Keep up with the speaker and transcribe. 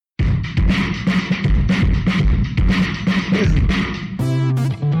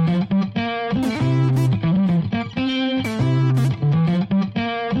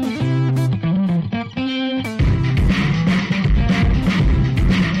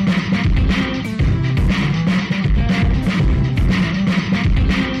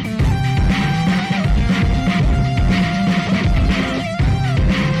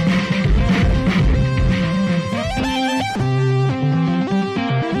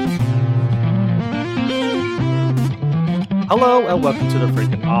Hello and welcome to The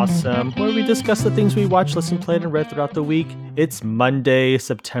Freaking Awesome, where we discuss the things we watched, listened, played, and read throughout the week. It's Monday,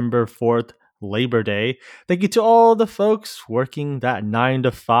 September 4th, Labor Day. Thank you to all the folks working that 9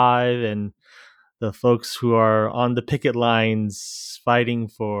 to 5 and the folks who are on the picket lines fighting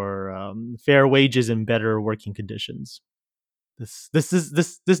for fair wages and better working conditions.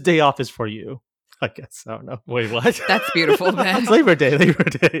 This day off is for you. I guess. I don't know. Wait, what? That's beautiful, man. It's Labor Day. Labor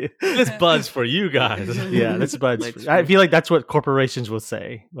Day. This bud's for you guys. Yeah, this bud's. I feel like that's what corporations will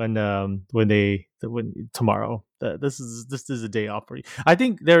say when tomorrow. This is a day off for you. I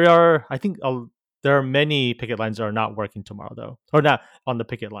think there are many picket lines that are not working tomorrow though, or not on the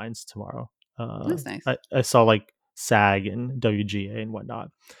picket lines tomorrow. That's nice. I saw like SAG and WGA and whatnot.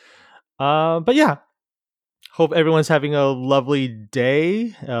 But yeah. Hope everyone's having a lovely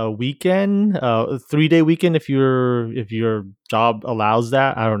day, weekend, 3-day weekend if your job allows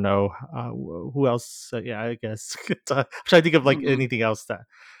that. I don't know who else. Yeah, I guess I'm trying to think of like anything else that.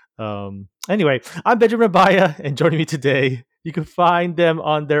 Anyway, I'm Benjamin Rabaya, and joining me today, you can find them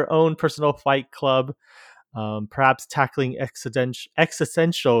on their own personal fight club, perhaps tackling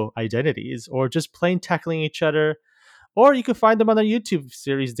existential identities, or just plain tackling each other. Or you can find them on their YouTube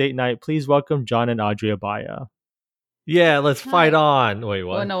series Date Night. Please welcome John and Audrey Abaya. Yeah, let's fight on. Wait,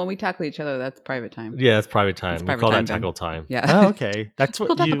 what? Oh no, when we tackle each other, that's private time. Yeah, it's private time. It's private we call time, that tackle time. Yeah. Oh, okay. That's what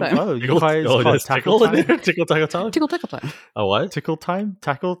you. time. Oh, you guys call it tackle tickle in time. there? Tickle tackle time. Tickle tackle time. Oh, what? Tickle time.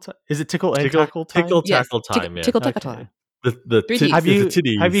 Tackle. Is it tickle and tackle time? Tickle Yes. tackle time. Yeah. Tickle tackle Okay. time. The Three titties. Ts. Have you the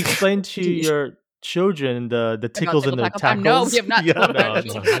titties. have you explained to your children the tickles and the tickle tackle time? No, tackles? we have not.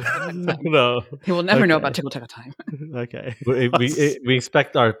 Yeah. No. He will never know Okay. about tickle tackle time. Okay. We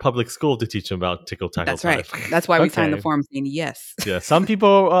expect our public school to teach them about tickle tackle That's time. right. That's why we signed the Okay. form saying yes. Yes. Some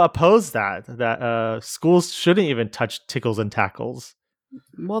people oppose that schools shouldn't even touch tickles and tackles,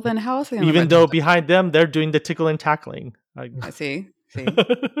 Well, then how else are they gonna even know though about behind them they're doing the tickle and tackling. I see.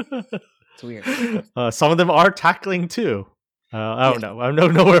 It's weird. Some of them are tackling too. I don't know. I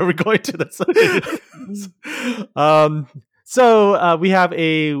don't know where we're going to this. So we have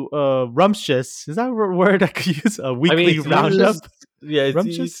a rumptious. Is that a word I could use? A weekly it's roundup. Yeah, it's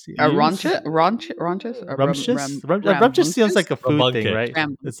Rumptious. A raunchous? Or Rumptious. Rumptious sounds like a food thing, Rambunctious. right?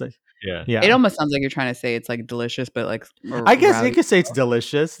 Ram- It's like yeah. yeah. It almost sounds like you're trying to say it's like delicious, but like I guess you rowdy. could say it's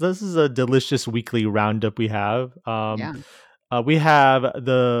delicious. This is a delicious weekly roundup we have. Yeah. We have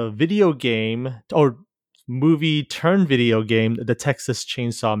the video game or movie turn video game, The Texas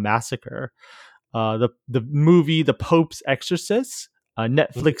Chainsaw Massacre. The movie, The Pope's Exorcist.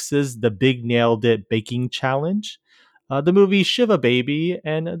 Netflix's The Big Nailed It Baking Challenge. The movie Shiva Baby,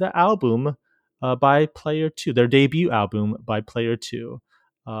 and the album by Playertwo, their debut album by Playertwo.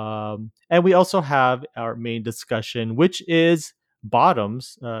 And we also have our main discussion, which is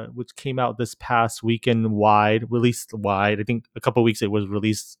Bottoms, which came out this past weekend released wide. I think a couple weeks it was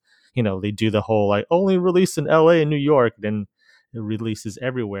released. You know, they do the whole like only released in LA and New York, then it releases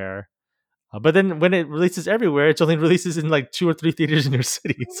everywhere. But then when it releases everywhere, it only releases in like 2 or 3 theaters in your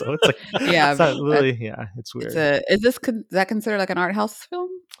city. So it's like, Yeah, it's not really, it's weird. Is that considered like an art house film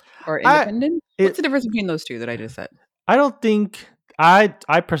or independent? What's the difference between those two that I just said? I don't think, I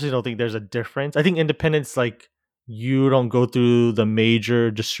personally don't think there's a difference. I think independent's like, you don't go through the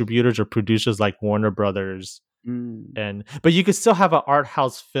major distributors or producers like Warner Brothers. But you could still have an art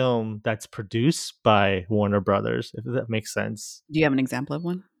house film that's produced by Warner Brothers, if that makes sense. Do you have an example of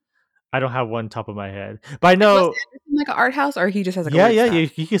one? I don't have one top of my head, but I know Was Anderson like an art house, or he just has like yeah, a weird yeah, style?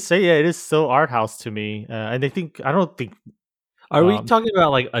 you could say it is still art house to me, and I don't think. Are we talking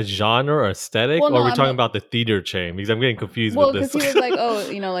about like a genre or aesthetic, Well, or no, are we I'm talking not- about the theater chain? Because I'm getting confused Well, with because this. he was like,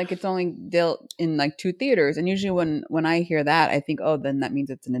 oh, like it's only dealt in like 2 theaters, and usually when I hear that, I think, oh, then that means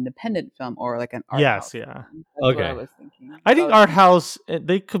it's an independent film or like an art Yes, house. yeah. That's what I Okay. was thinking. I think So- art house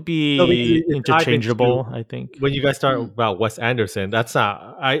they could be No, because it's interchangeable. tied into- I think. When you guys start Mm. about Wes Anderson, that's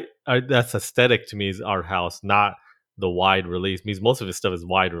not that's aesthetic to me is art house, not the wide release. Means most of his stuff is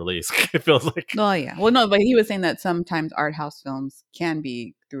wide release. It feels like Well, yeah. Well, no, but he was saying that sometimes art house films can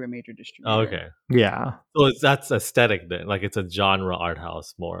be through a major distributor. oh, okay. Yeah, So that's aesthetic then. Like it's a genre art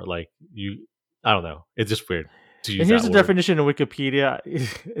house more. Like I don't know. It's just weird to use and here's that the word. definition in Wikipedia.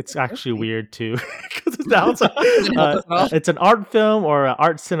 It's actually weird too, because it's an art film or an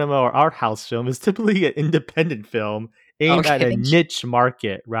art cinema or art house film is typically an independent film aimed at a Okay. niche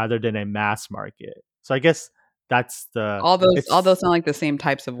market rather than a mass market. So I guess that's the All those it's- sound like the same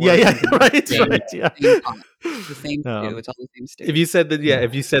types of words. Yeah, yeah, and right, Yeah. right, yeah. same font. The same stew. Um, It's all the same stew. If you said that,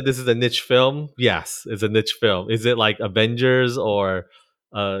 if you said this is a niche film, yes, it's a niche film. Is it like Avengers or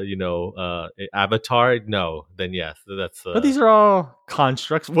Avatar? No, then yes, that's. But these are all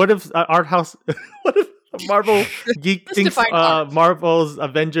constructs. What if art house? What if Marvel geek Just thinks define art. Marvel's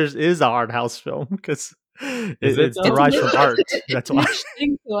Avengers is an art house film because Is it it's though? It's a derived niche, from art. it's That's a why. niche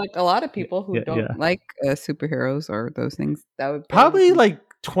thing to like a lot of people who Yeah, yeah. don't like superheroes or those things. They would Probably be like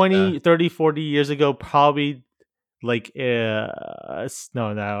 20, Yeah. 30, 40 years ago, probably like no,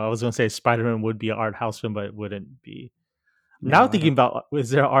 I was gonna say Spider-Man would be an art house film, but it wouldn't be. Now no, I thinking don't. about is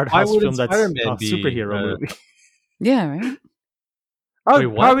there an art Why house wouldn't film that's Spider-Man a be? superhero movie? Yeah, right. Oh, Wait,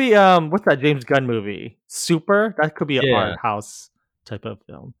 what? probably what's that James Gunn movie? Super? That could be an Yeah. art house type of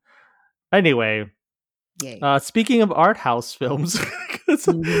film. Anyway, Yay. speaking of art house films,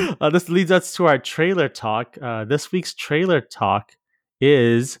 Mhm. this leads us to our trailer talk. This week's trailer talk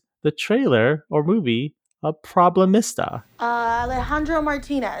is the trailer or movie of Problemista. Alejandro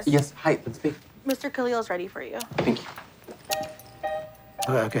Martinez. Yes, hi, let's speak. Mr. Khalil's ready for you. Thank you.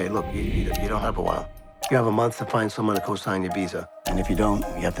 Okay, look, you don't have a while. You have a month to find someone to co-sign your visa. And if you don't,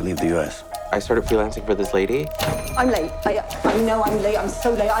 you have to leave the U.S. I started freelancing for this lady. I'm late. I know I'm late. I'm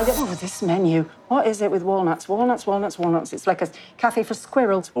so late. Oh, this menu. What is it with walnuts? Walnuts, walnuts, walnuts. It's like a cafe for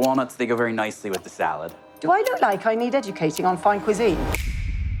squirrels. Walnuts, they go very nicely with the salad. Do I look like I need educating on fine cuisine?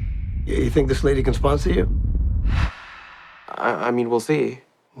 You think this lady can sponsor you? I mean, we'll see.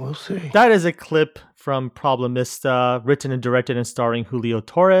 We'll see. That is a clip from Problemista, written and directed and starring Julio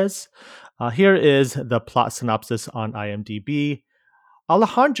Torres. Here is the plot synopsis on IMDb.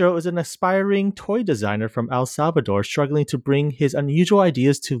 Alejandro is an aspiring toy designer from El Salvador struggling to bring his unusual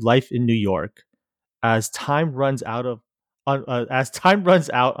ideas to life in New York. As time runs out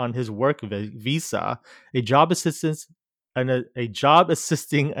on his work visa, a job assisting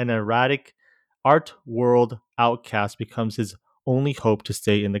an erratic art world outcast becomes his only hope to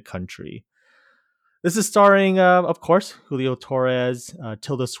stay in the country. This is starring, of course, Julio Torres,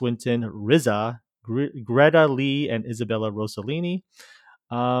 Tilda Swinton, Riza, Greta Lee, and Isabella Rossellini.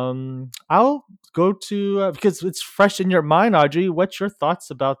 I'll go to because it's fresh in your mind, Audrey. What's your thoughts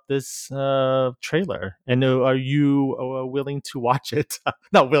about this trailer? And are you willing to watch it?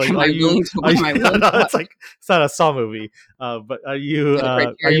 Not willing. Am Are I you? willing to? Are you Am I no, willing no, to? it's like it's not a Saw movie. But are you? The Are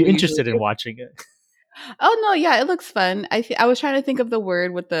criteria you we interested usually in do? watching it? Oh no, yeah, it looks fun. I was trying to think of the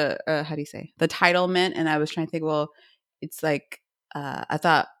word with the how do you say the title meant, and I was trying to think. Well, it's like I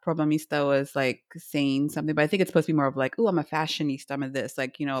thought problemista was like saying something, but I think it's supposed to be more of like, oh, I'm a fashionista. I'm a this,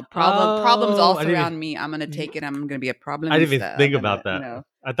 like problems all I didn't surround me. I'm gonna take it. I'm gonna be a problemista. I didn't even think I'm gonna, about that.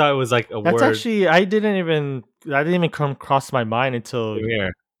 I thought it was like a That's word. actually I didn't even come across my mind until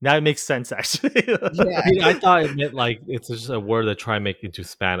Here. now. It makes sense actually. Yeah. I mean, I thought it meant like it's just a word to try and make into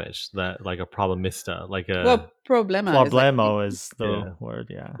Spanish, that like a problemista, like a. Well, problema is like, Problemo is the Yeah. word.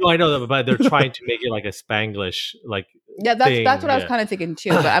 Yeah. No, I know that, but they're trying to make it like a Spanglish, like yeah, that's thing, what I was yeah. kind of thinking too.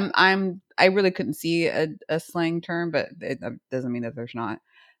 But I really couldn't see a slang term, but that doesn't mean that there's not.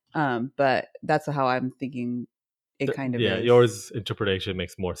 But that's how I'm thinking. It kind of yeah. is. Yours interpretation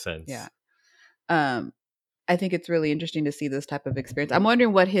makes more sense. Yeah. I think it's really interesting to see this type of experience. I'm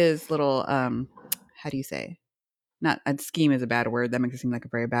wondering what his little how do you say? Not a scheme is a bad word. That makes it seem like a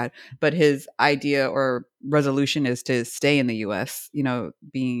very bad. But his idea or resolution is to stay in the U.S.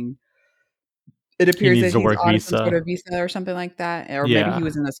 Being it appears needs that a he's work on some sort visa. of visa or something like that, or maybe Yeah. he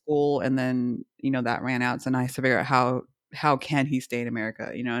was in a school and then that ran out. So now he has to figure out how can he stay in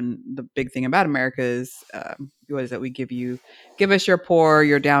America? And the big thing about America is what is it? We give us your poor,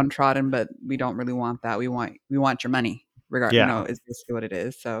 your downtrodden, but we don't really want that. We want your money. Yeah. Is basically what it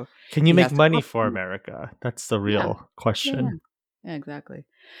is. So Can you he make has to money work for on it. America? That's the Yeah. real Yeah, question. yeah, exactly.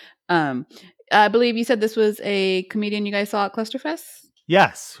 I believe you said this was a comedian you guys saw at Clusterfest.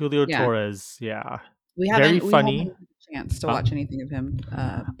 Yes, Julio Yeah. Torres. Yeah, We very haven't funny. had a chance to watch anything of him,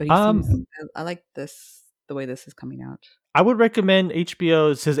 but he Um, seems. I like the way this is coming out. I would recommend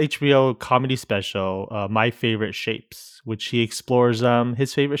his HBO comedy special, My Favorite Shapes, which he explores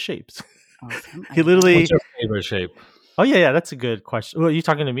his favorite shapes. Awesome. He literally. What's your favorite shape? Oh yeah, that's a good question. Well, are you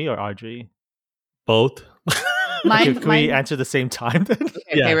talking to me or Audrey? Both. Okay, can we answer the same time then?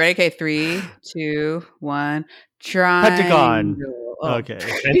 Okay, okay, ready? Okay, 3, 2, 1. Pentagon. Triangle. Oh. Okay.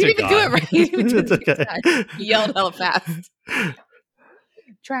 You didn't even do it right. You didn't even do it It's okay. right. You yelled hella fast.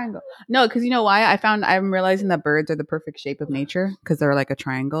 Triangle. No, because you know why? I'm realizing that birds are the perfect shape of nature because they're like a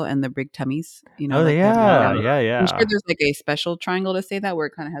triangle and they're big tummies. Oh like yeah, the- yeah. I'm sure there's like a special triangle to say that where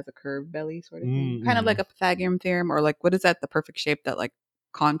it kind of has a curved belly sort of thing. Kind of like a Pythagorean theorem or like what is that? The perfect shape that like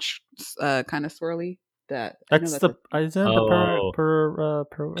conch kind of swirly. That I know That's that's the isn't it Oh.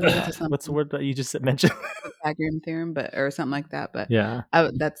 what's the word that you just mentioned? a Pythagorean theorem, but or something like that. But Yeah.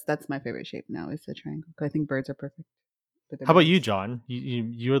 that's my favorite shape now is the triangle. 'Cause I think birds are perfect. But they're How about you, birds. John?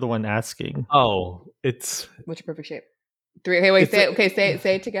 You're the one asking. Oh, it's What's your perfect shape? 3. Okay, wait. It's Say a- it. Okay,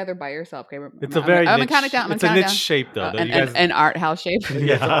 say it together by yourself. Okay, It's a very I'm gonna niche. count it down. I'm It's a gonna count niche it shape, though. down. You guys, An art house shape.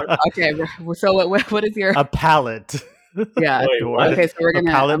 Yeah. Okay. So what is your? A palette. Yeah. Wait, what? Okay, so we're A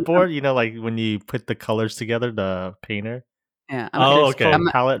gonna. palette board, like when you put the colors together, the painter. Yeah. Oh, It's okay. called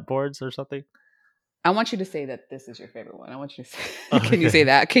palette boards or something. I want you to say that this is your favorite one. I want you to say. Okay. Can you say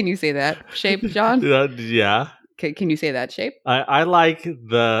that? Can you say that shape, John? Yeah. Can you say that shape? I like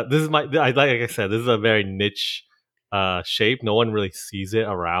this is my like I said, this is a very niche shape. No one really sees it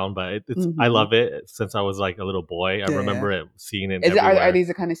around, but it's I Mhm. love it since I was like a little boy. I Yeah. remember it seeing it Is it, everywhere are these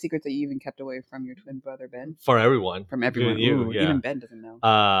the kind of secrets that you even kept away from your twin brother Ben? for everyone. From everyone. Even you, Ooh, yeah. even Ben doesn't know.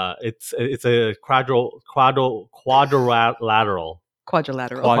 It's a quadrilateral. Quadrilateral.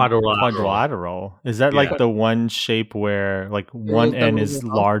 Quadrilateral. Is that Yeah. like the one shape where like one the end rules is of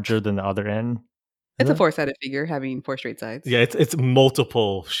golf. larger than the other end? It's a Is it? 4-sided figure having 4 straight sides. Yeah, it's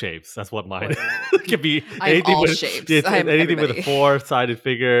multiple shapes. That's what mine it can be. I'm Anything all with shapes. It's I'm anything with everybody. a 4-sided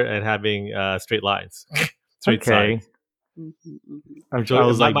figure and having straight lines, straight Okay. sides. Mhm, mhm. I So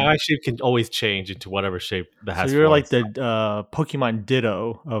was my, like, my shape can always change into whatever shape that so has. you're four like sides. the Pokemon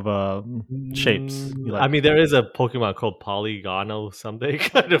Ditto of shapes. You I like? mean, there is a Pokemon called Polygono something.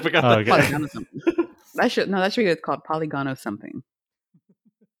 I forgot. Oh, the- okay. Polygono something. That should be it's called Polygono something.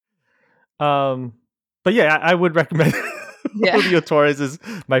 But yeah, I would recommend. Yeah. Julio Torres is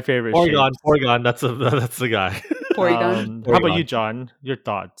my favorite shape. Porygon. That's the guy. Porygon. How about you, Porygon. John? Your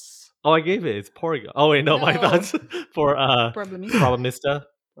thoughts? Oh, I gave it. It's Porygon. Oh wait, no, my No. thoughts for Problemista. Problemista.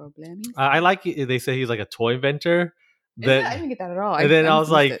 Problemista. I like it. They say he's like a toy inventor. Is it? I didn't get that at all. And then I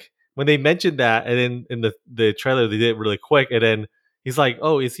must was have missed like, it. when they mentioned that, and then in the trailer they did it really quick, and then he's like,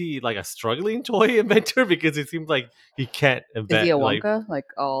 "Oh, is he like a struggling toy inventor? Because it seems like he can't Is invent." he a like, Wonka? Like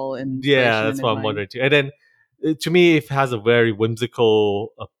all in yeah, that's what I'm wondering too. And then to me, it has a very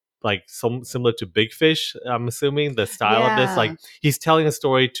whimsical, like some similar to Big Fish. I'm assuming the style of this, like Yeah. he's telling a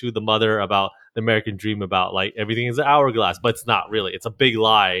story to the mother about the American dream, about like everything is an hourglass, but it's not really. It's a big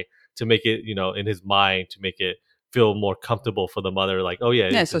lie to make it, in his mind to make it feel more comfortable for the mother. Like, oh yeah,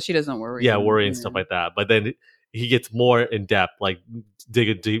 Yeah, it's so she doesn't worry. worry and stuff like that. But then he gets more in depth, like dig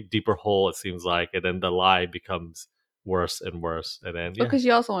a deeper hole. It seems like, and then the lie becomes worse and worse. And then Because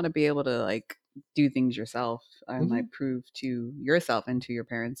you also want to be able to like do things yourself and Mhm. like prove to yourself and to your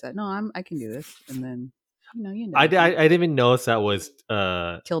parents that no, I can do this. And then you end I up didn't even notice that was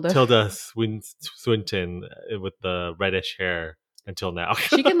Tilda. Swinton with the reddish hair until now.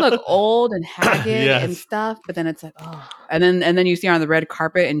 She can look old and haggard and Yes. stuff, but then it's like, oh, and then you see her on the red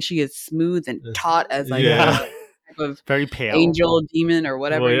carpet and she is smooth and taut as like Yeah. a type of Very pale. angel, demon, or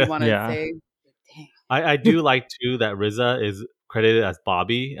whatever Well, yeah. you want to Yeah. say. Dang. I do like too that RZA is credited as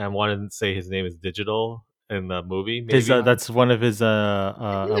Bobby. I wanted to say his name is Digital in the movie. Maybe That's one of his In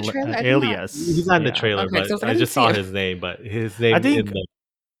the trailer, I did not- alias. he's not in the Yeah. trailer, Okay, but so I I didn't just see saw it. his name. But his name I think in the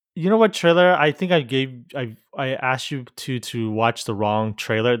you know what trailer? I think I asked you to watch the wrong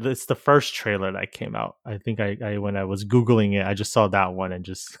trailer. It's the first trailer that came out. I think I when I was googling it, I just saw that one and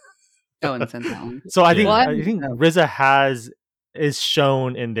just. Oh, and sent that one. So I think Yeah. Well, I think no. RZA is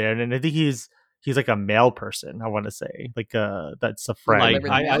shown in there, and I think he's like a male person. I want to say that's a friend. like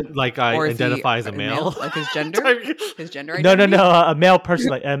Delivered I mail? I Or is he identify as a a male. like his gender? His gender no, identity? a male person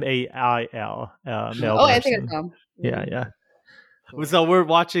like MAIL, male Oh, I person. think I saw him. Yeah. Cool. So we're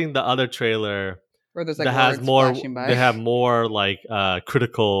watching the other trailer Where there's like that has words more. flashing by. They have more like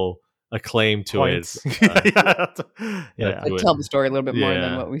critical acclaim to Points. it. yeah. Yeah. Like, tell the story a little bit more Yeah.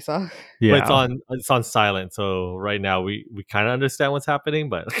 than what we saw. Yeah. But it's on silent, so right now we kind of understand what's happening,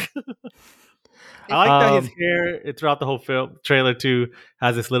 but I like that his hair throughout the whole film trailer too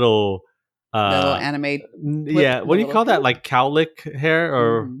has this little The little anime. yeah, what do you the call that, little- like cowlick hair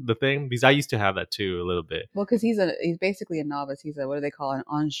or Mhm. the thing, because I used to have that too a little bit. Well, because he's basically a novice. He's what do they call an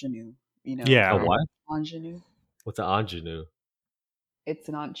ingenue? Yeah. A what? Ingenue. What's an ingenue? It's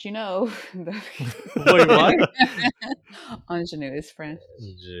an ingenue. Wait, what? Ingenue is French.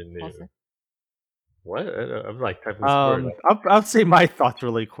 Ingenue. Also. What? I'm like typing this word. I'll say my thoughts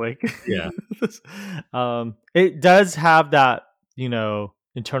really quick. Yeah. It does have that,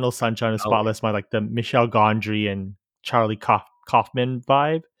 Eternal Sunshine of the Oh. Spotless Mind, like the Michel Gondry and Charlie Kaufman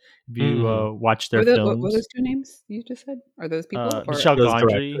vibe. If you watch their What films, those two names you just said? Are those people? Or Michel Those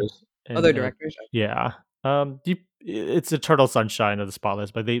Gondry, directors. and, other directors? yeah. It's Eternal Sunshine of the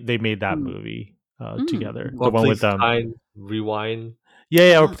Spotless, but they made that movie together. Or The one with Please them. Kind Rewind.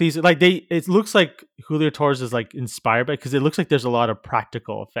 Yeah, or Uh-huh. please, like it looks like Julio Torres is like inspired by, because it looks like there's a lot of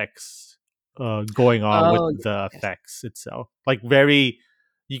practical effects going on Oh, with the yes. effects itself. Like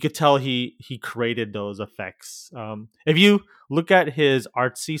you could tell he created those effects. If you look at his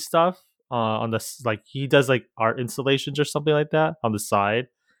artsy stuff, on like he does like art installations or something like that on the side.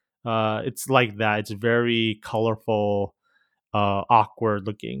 It's like that. It's very colorful, awkward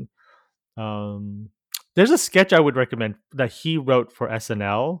looking. Um, there's a sketch I would recommend that he wrote for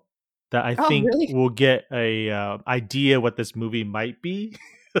SNL that I Oh, think really? will get a idea what this movie might be.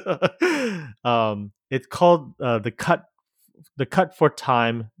 It's called the cut for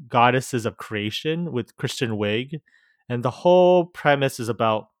time goddesses of creation with Kristen Wiig, and the whole premise is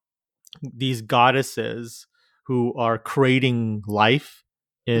about these goddesses who are creating life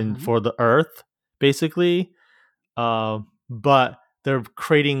in Uh-huh. for the earth, basically. But they're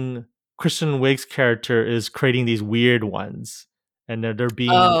creating Kristen Wiig's character is creating these weird ones, and they're being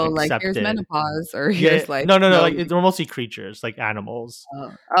Oh, like here's accepted. menopause, or Yeah, here's like no. no. Like they're mostly creatures, like animals.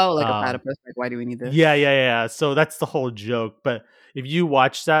 Like a Um, platypus. Like, why do we need this? yeah. So that's the whole joke. But if you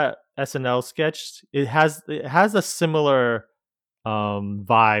watch that SNL sketch, it has a similar A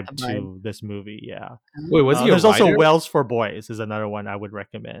vibe vibe. to this movie. Yeah. Wait, was he a There's also writer? Wells for Boys is another one I would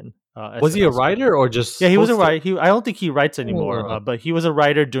recommend. Was he a SNL sketch. writer or just Yeah, he was a hosted? writer. I don't think he writes anymore, Oh. but he was a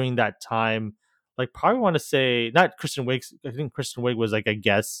writer during that time. Like, probably want to say not Kristen Wiig. I think Kristen Wiig was like a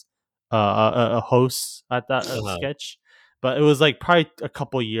guest, a host at that Uh-huh. sketch, but it was like probably a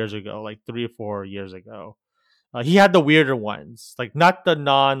couple years ago, like 3 or 4 years ago. He had the weirder ones, like not the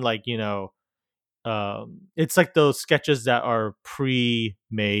non like it's like those sketches that are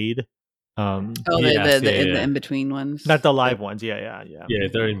pre-made. Oh, Yes, the yeah, in the yeah. in between ones. Not the That- live ones. Yeah. yeah,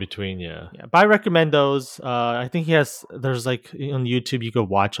 they're in between, yeah. Yeah, but I recommend those. I think there's like on YouTube you could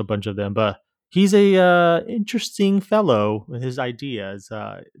watch a bunch of them, but he's a interesting fellow with his ideas.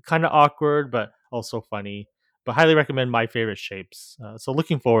 Kind of awkward, but also funny. But highly recommend My Favorite Shapes. So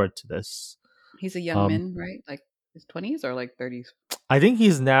looking forward to this. He's a young Um, man, right? Like his 20s or like 30s. I think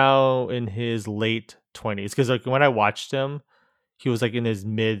he's now in his late 20s because like when I watched him, he was like in his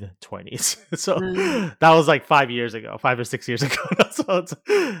mid 20s. So Mm. that was like 5 years ago, 5 or 6 years ago. So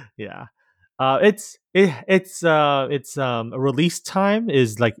yeah. It's a release time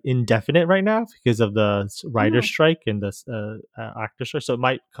is like indefinite right now because of the writer Oh. strike and the actor strike. So it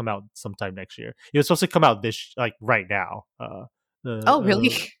might come out sometime next year. It was supposed to come out this like right now. Oh,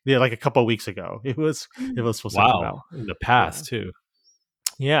 really? Yeah, like a couple of weeks ago. It was supposed to come Wow, out. in the past too.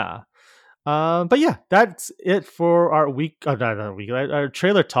 Yeah. But yeah, that's it for our week. Not our week. Our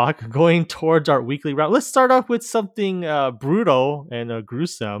trailer talk. Going towards our weekly round. Let's start off with something brutal and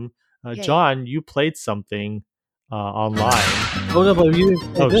gruesome. Yay. John, you played something online. Oh no, but you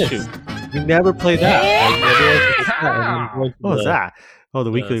didn't play Oh this. shoot! You never played that. Like, everyone plays that, and then going to What was the- that? Oh, the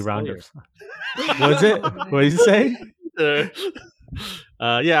weekly round. spoilers. Was it? What did you say?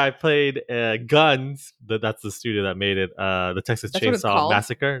 Yeah, I played Guns. That's the studio that made it. The Texas That's what it's Chainsaw called?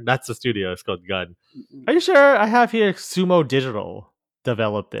 Massacre. That's the studio. It's called Gun. Are you sure? I have here Sumo Digital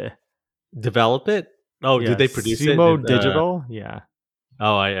developed it. Develop it? Oh, Yeah, did they produce Sumo it? Digital? Yeah.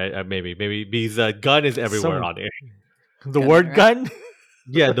 Oh, I maybe because Gun is everywhere Some- on it. The Gun, word right? gun?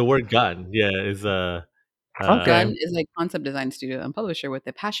 Yeah, the word Gun. Yeah, is Okay. Gun is a concept design studio and publisher with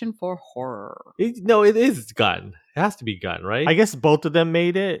a passion for horror. No, it is Gun. It has to be Gun, right? I guess both of them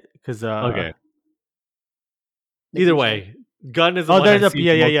made it because Okay. They Either can way, Gun is the Oh, one I there's a see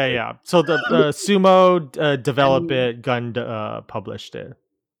yeah. mostly. So the Sumo developed Um, it, Gun published it.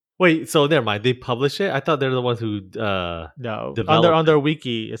 Wait, so never mind. They publish it. I thought they're the ones who. No, on Developed their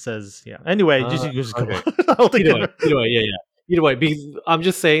wiki it says yeah. Anyway, just go. okay. I don't think Either way, yeah. Either way, because I'm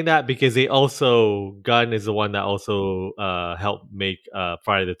just saying that because they also Gun is the one that also helped make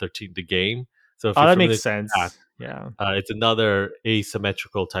Friday the 13th the game. So if Oh, you're that familiar makes with sense. that, Yeah. it's another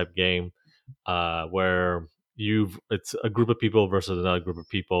asymmetrical type game where it's a group of people versus another group of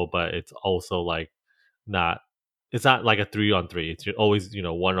people, but it's also like not it's not like a 3-on-3. It's always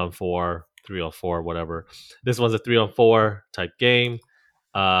 1-on-4, 3-on-4, whatever. This one's a 3-on-4 type game.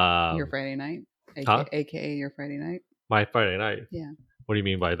 Your Friday night, huh? aka your Friday night. My Friday night. Yeah. What do you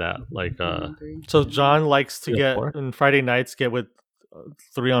mean by that? Like 1-on-3. So John likes to 3-on-4? get on Friday nights get with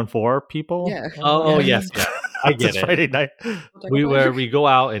 3-on-4 people. Yeah. Oh, Yeah. yes, yeah. I get It's it. Friday night. Where we go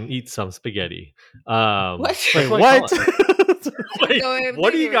out and eat some spaghetti. What? That's Wait, what I call what? it. Wait, So if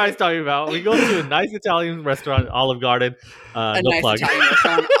what are they you were- guys talking about? We go to a nice Italian restaurant, Olive Garden. A No nice plug. Italian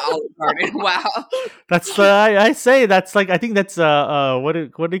restaurant, Olive Garden. Wow. That's I say that's like I think that's what do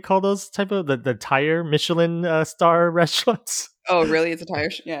you call those type of the tire Michelin star restaurants? Oh, really? It's a tire?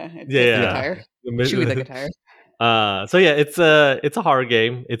 Yeah. It's Yeah, just like yeah. a tire. The Chewy like a tire. So yeah, it's a horror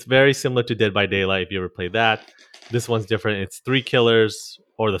game. It's very similar to Dead by Daylight if you ever played that. This one's different. It's 3 killers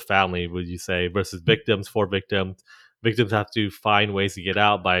or the family, would you say, versus victims, 4 victims. Victims have to find ways to get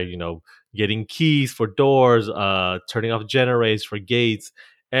out by, getting keys for doors, turning off generators for gates,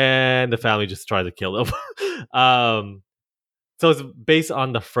 and the family just tried to kill him. So it's based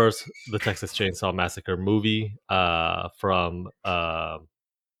on the Texas Chainsaw Massacre movie from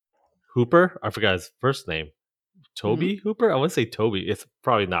Hooper. I forgot his first name. Toby Hooper. I want to say Toby. It's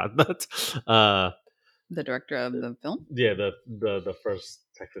probably not. The director of the film. Yeah, the first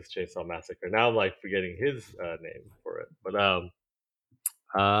Texas Chainsaw Massacre. Now I'm like forgetting his name for it, but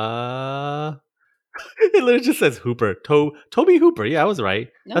it literally just says Hooper. Toby Hooper. Yeah, I was right.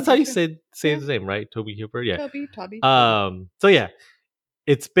 No, That's how you that's say Yeah. his name, right? Toby Hooper. Yeah. Toby. So yeah,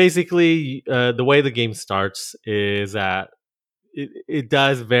 it's basically the way the game starts is that it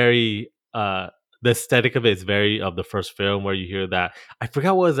does very the aesthetic of it is very of the first film where you hear that I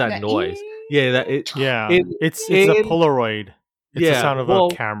forgot what was that That noise. Yeah, that it Yeah, in it's a in Polaroid. It's the yeah, sound of a well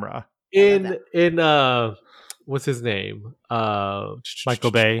camera. I love that. in what's his name?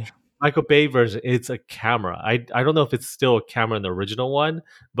 Michael Bay. Michael Bay version, it's a camera. I don't know if it's still a camera in the original one,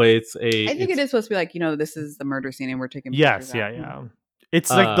 but it's a I think it's it is supposed to be like, this is the murder scene and we're taking pictures Yes, out. yeah. It's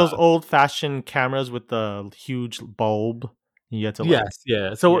like those old-fashioned cameras with the huge bulb. You have to like, yes,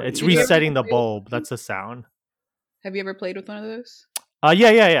 yeah. So it's Did you ever resetting the play with bulb. one? That's the sound. Have you ever played with one of those?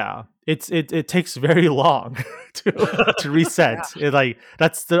 Yeah. It takes very long to reset. It like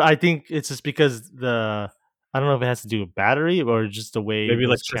I think it's just because I don't know if it has to do with battery or just the way maybe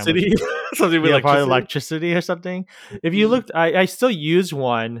those cameras. electricity, something with Yeah, probably electricity. electricity or something. If you looked, I still use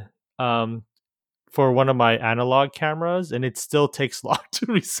one for one of my analog cameras, and it still takes long to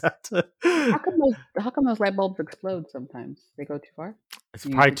reset. How come those light bulbs explode sometimes? They go too far? It's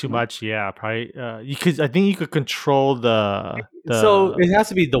You use probably them too much. Yeah, probably. You could. I think you could control the So it has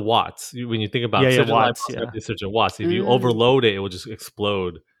to be the watts. When you think about certain light watts. bulbs have Yeah, to be certain watts. If you Mm. overload it, it will just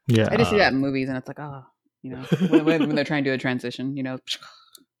explode. I just see yeah. that in movies and it's like, when they're trying to do a transition,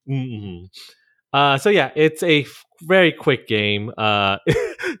 Mhm. So yeah, it's a very quick game.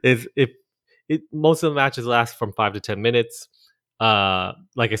 Is if it most of the matches last from 5 to 10 minutes.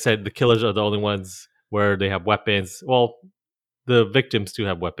 Like I said, the killers are the only ones where they have weapons. Well, the victims do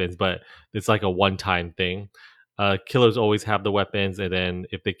have weapons, but it's like a one-time thing. Killers always have the weapons, and then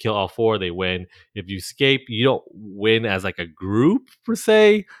if they kill all four, they win. If you escape, you don't win as like a group per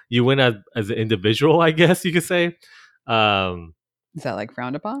se. You win as an individual, I guess you could say. is that like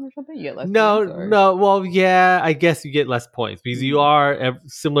frowned upon or something? You get less No, points, or? no. Well, yeah, I guess you get less points because you Mm. are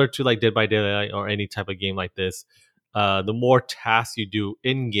similar to like Dead by Daylight or any type of game like this. The more tasks you do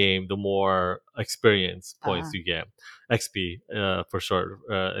in game, the more experience points Ah. you get, XP for short.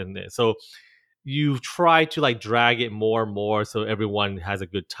 So you try to like drag it more and more so everyone has a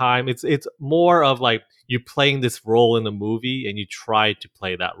good time. It's more of like you're playing this role in the movie and you try to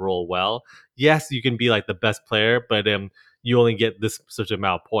play that role well. Yes, you can be like the best player, but you only get this certain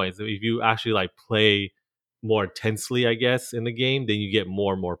amount of points. If you actually like play more intensely, I guess, in the game, then you get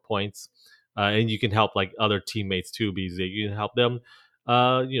more and more points. And you can help like other teammates too because you can help them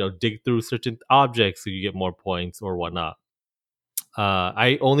dig through certain objects so you get more points or whatnot.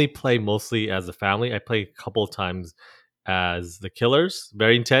 I only play mostly as a family. I play a couple of times as the killers,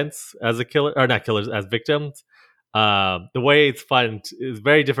 very intense as a killer, or not killers, as victims. The way it's fun is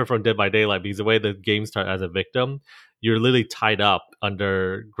very different from Dead by Daylight because the way the game starts as a victim, you're literally tied up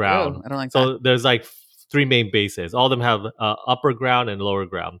underground. Oh, I don't like So that. there's like three main bases. All of them have upper ground and lower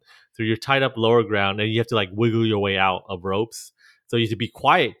ground. So you're tied up lower ground, and you have to like wiggle your way out of ropes. So you have to be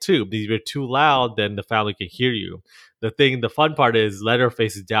quiet too, because if you're too loud, then the family can hear you. The fun part is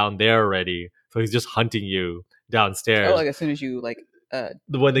Leatherface is down there already, so he's just hunting you Oh, downstairs. like as soon as you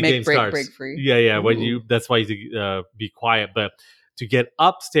When the game starts, break free. yeah. When Ooh. that's why you be quiet. But to get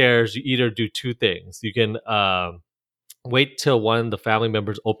upstairs, you either do two things. You can wait till one of the family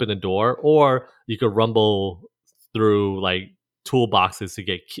members open the door, or you could rumble through like toolboxes to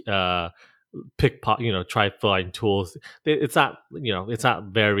get try find tools. It's not it's not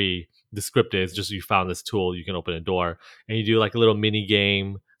very descriptive. It's just you found this tool, you can open a door, and you do like a little mini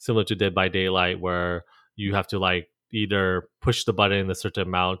game similar to Dead by Daylight where you have to like either push the button a certain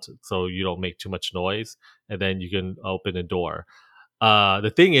amount so you don't make too much noise, and then you can open a door.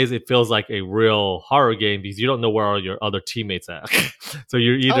 The thing is, it feels like a real horror game because you don't know where all your other teammates at. So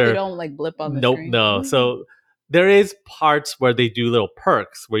you're Oh, they either don't like blip on the nope, screen. no. Ooh. So there is parts where they do little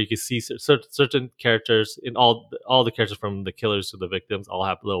perks where you can see certain characters in all the characters from the killers to the victims all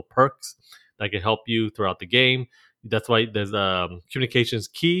have little perks that can help you throughout the game. That's why there's communications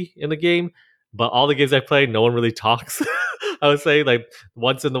key in the game. But all the games I play, no one really talks. I would say like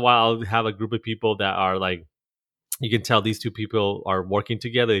once in a while I'll have a group of people that are like you can tell these two people are working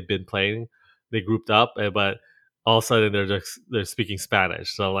together. They've been playing, they grouped up, but all of a sudden they're speaking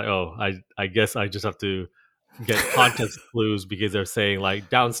Spanish. So I'm like, oh, I guess I just have to get context clues because they're saying like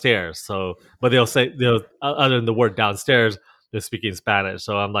downstairs. So, but they'll other than the word downstairs, they're speaking Spanish.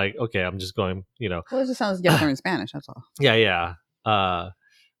 So I'm like, okay, I'm just going, Well, it just sounds you have to learn Spanish. That's all. yeah.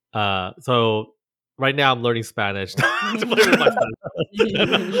 So right now I'm learning Spanish to play with my Spanish.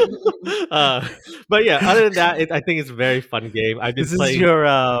 But yeah, other than that, I think it's a very fun game. I've been This is playing your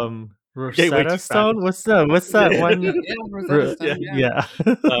Gateway Rosetta to Stone. Spanish. What's that one? Rosetta Stone, Yeah.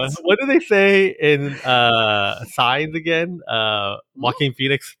 What do they say in Signs again? Walking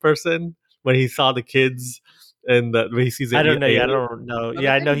Phoenix person when he saw the kids and when he sees the I don't know. Yeah, I alien. don't know.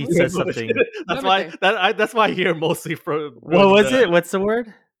 Yeah, I know he said something. That's Muévete. why that's why I hear mostly from What was it? What's the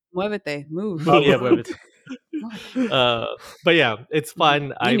word? Muévete, move. Oh yeah, wait. But yeah, it's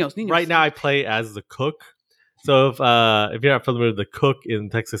fun. Niños. Right now I play as the cook. So if you're not familiar with the cook in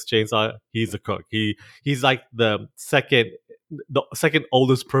Texas Chainsaw, he's the cook. He's like the second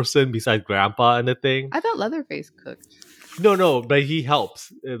oldest person besides Grandpa in the thing. I thought Leatherface cooked. No, but he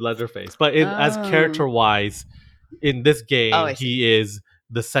helps in Leatherface. But as character wise, in this game, he is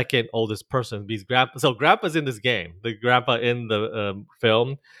the second oldest person. Because Grandpa's in this game. The Grandpa in the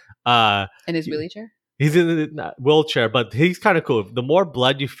film. In his wheelchair? He's in a wheelchair, but he's kind of cool. The more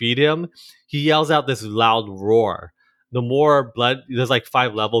blood you feed him, he yells out this loud roar. The more blood, there's like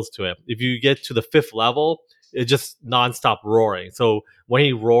 5 levels to it. If you get to the 5th level, it's just nonstop roaring. So when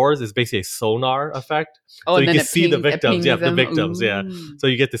he roars, it's basically a sonar effect. Oh, so and you then can see the victims. Yeah, the them. victims. Yeah. So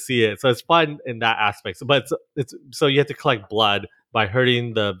you get to see it. So it's fun in that aspect. But it's so you have to collect blood by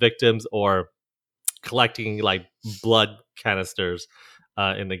hurting the victims or collecting like blood canisters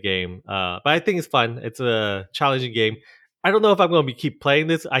in the game. But I think it's fun. It's a challenging game. I don't know if I'm going to keep playing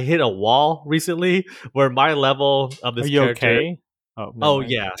this. I hit a wall recently where my level of this Are you character. okay? Oh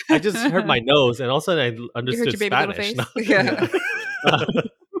yeah, I just hurt my nose, and all of a sudden I understood you hurt your baby Spanish. little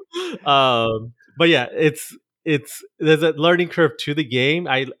face? But yeah, there's a learning curve to the game.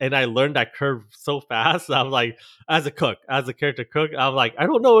 I learned that curve so fast. I'm like, as a character cook, I'm like, I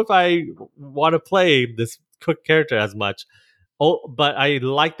don't know if I want to play this cook character as much. Oh, but I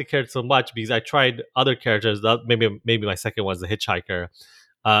like the character so much because I tried other characters. Maybe my second one's the hitchhiker.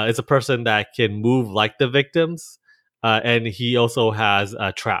 It's a person that can move like the victims. And he also has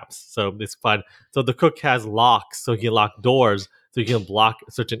traps, so it's fun. So the cook has locks, so he can lock doors, so you can block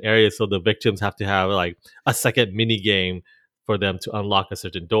certain areas. So the victims have to have like a second mini game for them to unlock a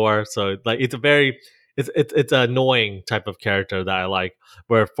certain door. So like it's a very it's an annoying type of character that I like.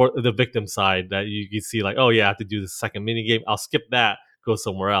 Where for the victim side, that you can see like, oh yeah, I have to do the second mini game. I'll skip that, go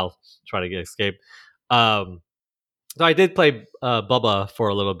somewhere else, try to get escape. So I did play Bubba for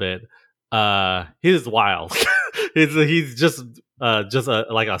a little bit. He's wild. he's just a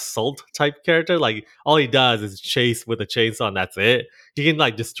like assault type character. Like all he does is chase with a chainsaw, and that's it. He can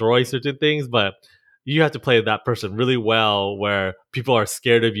like destroy certain things, but you have to play that person really well, where people are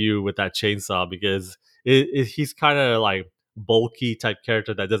scared of you with that chainsaw because he's kind of like bulky type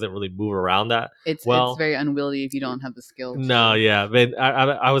character that doesn't really move around that It's well. it's very unwieldy if you don't have the skill. No, yeah, but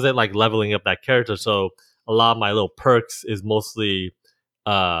I was at like leveling up that character, so a lot of my little perks is mostly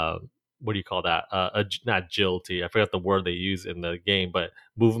what do you call that? Not agility. I forgot the word they use in the game, but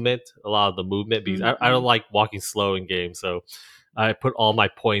movement. A lot of the movement because I don't like walking slow in games, so I put all my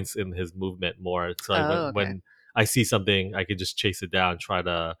points in his movement more. So when I see something, I can just chase it down, try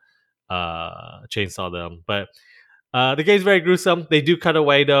to chainsaw them. But the game's very gruesome. They do cut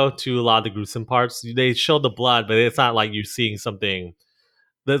away though to a lot of the gruesome parts. They show the blood, but it's not like you're seeing something.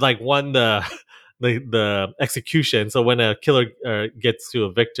 There's like the execution. So when a killer gets to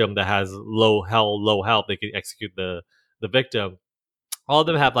a victim that has low health, they can execute the victim. All of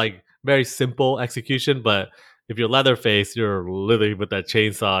them have like very simple execution, but if you're Leatherface, you're literally with that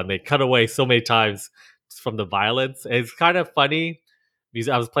chainsaw, and they cut away so many times from the violence. And it's kind of funny because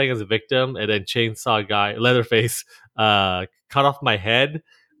I was playing as a victim, and then chainsaw guy Leatherface cut off my head.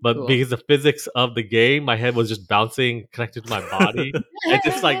 But because the physics of the game, my head was just bouncing, connected to my body, and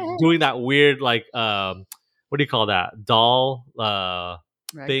just like doing that weird, like, what do you call that? Doll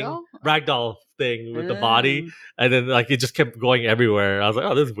thing, ragdoll thing with the body, and then like it just kept going everywhere. I was like,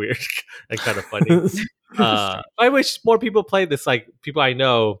 oh, this is weird and kind of funny. I wish more people played this. Like people I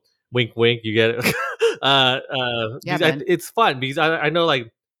know, wink, wink. You get it. It's fun because I know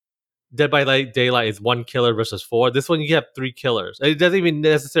like Dead by Daylight is 1 killer versus 4. This one you have 3 killers. It doesn't even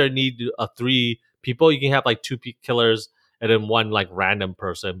necessarily need 3 people. You can have like 2 killers and then 1 like random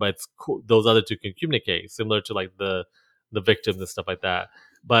person. But it's cool. Those other 2 can communicate, similar to like the victims and stuff like that.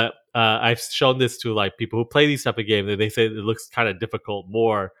 But I've shown this to like people who play these type of games, and they say it looks kind of difficult,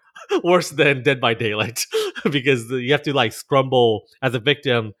 more worse than Dead by Daylight, because you have to like scramble as a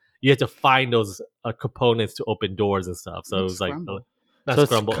victim. you had to find those components to open doors and stuff. So it What's was like Scrumble? not So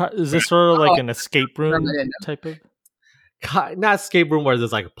Scrumble. is this sort of Oh, like an escape I room didn't know. type of? Not escape room where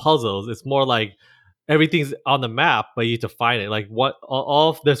there's like puzzles. It's more like everything's on the map, but you have to find it. Like what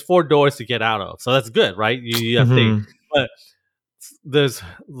all there's 4 doors to get out of, so that's good, right? You have things, Mhm. but there's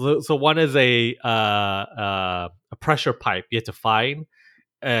so one is a pressure pipe you have to find.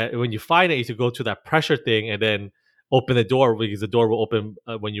 When you find it, you have to go to that pressure thing and then open the door because the door will open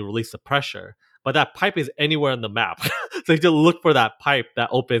when you release the pressure. But that pipe is anywhere on the map, so you have to look for that pipe that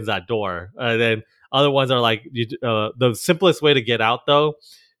opens that door. And then other ones are like the simplest way to get out though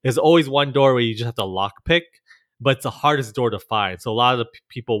is always one door where you just have to lock pick, but it's the hardest door to find. So a lot of the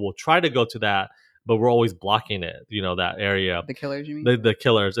people will try to go to that, but we're always blocking it. That area, The killers, you mean? the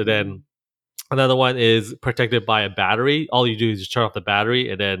killers, and then another one is protected by a battery. All you do is just turn off the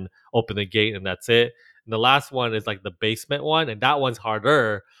battery and then open the gate, and that's it. And the last one is like the basement one, and that one's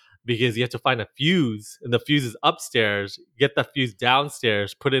harder because you have to find a fuse, and the fuse is upstairs. Get the fuse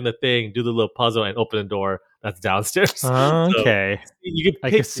downstairs, put in the thing, do the little puzzle, and open the door that's downstairs. So Okay, you can I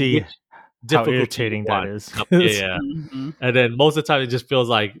can pick see which how difficulty you irritating that want. is. Yeah, yeah. Mhm. And then most of the time, it just feels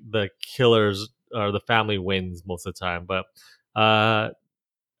like the killers or the family wins most of the time. But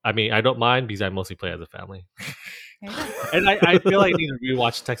I mean, I don't mind because I mostly play as a family. And I feel like I need to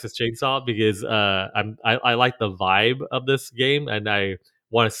rewatch Texas Chainsaw because I like the vibe of this game and I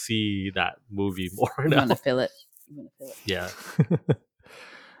want to see that movie more You now. want to feel it? You want to feel it? Yeah.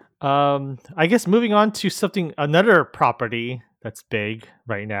 I guess moving on to another property that's big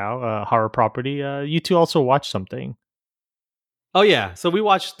right now, horror property. You two also watched something. Oh yeah. So we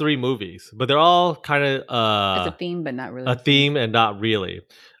watched 3 movies, but they're all kind of It's a theme, but not really. a the same. theme and not really.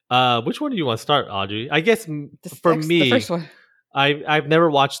 Which one do you want to start, Audrey? I guess for The me, first one. I've never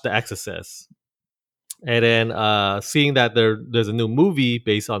watched The Exorcist. And then seeing that there's a new movie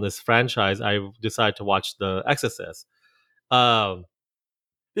based on this franchise, I decided to watch The Exorcist.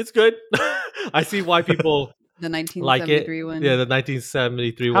 It's good. I see why people The like it. 1973 one. Yeah, the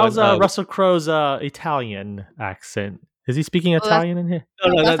 1973 How's one. Russell Crowe's Italian accent? Is he speaking Oh, that's- Italian in here?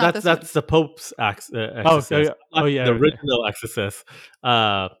 No, that's not this that's the Pope's Exorcist. Oh, yeah. The original Exorcist.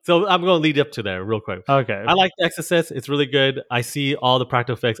 So I'm going to lead up to there real quick. Okay. I like The Exorcist. It's really good. I see all the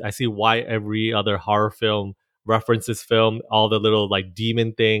practical effects. I see why every other horror film references film, all the little like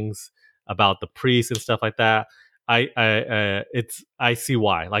demon things about the priest and stuff like that. I see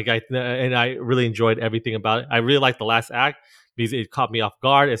why. Like I really enjoyed everything about it. I really liked the last act because it caught me off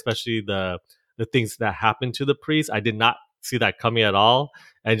guard, especially the things that happened to the priest. I did not see that coming at all.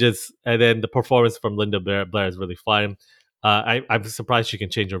 And then the performance from Linda Blair is really fun. I'm surprised she can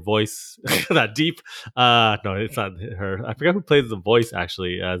change her voice that deep. No, it's not her. I forgot who plays the voice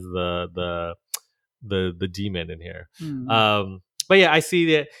actually as the demon in here. But yeah, I see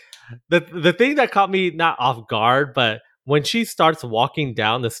that the thing that caught me not off guard, but when she starts walking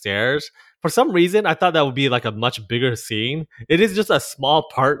down the stairs, for some reason I thought that would be like a much bigger scene. It is just a small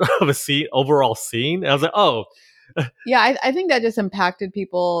part of a overall scene. And I was like, oh, Yeah, I think that just impacted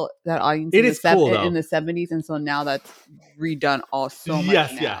people, that audience It is cool, though. in the 70s, and so now that's redone so much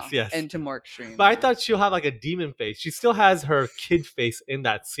Yes, now, yes. and to more extreme. But I thought she'll have like a demon face. She still has her kid face in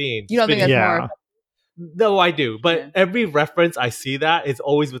that scene. You don't think that's Yeah. more? No, I do. But Yeah. every reference I see that is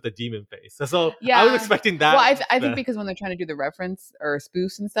always with the demon face. So I Yeah. was expecting that. Well, I think because when they're trying to do the reference or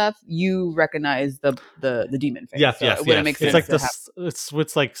spoofs and stuff, you recognize the demon face. Yes, so yes, it wouldn't yes. make It's sense. like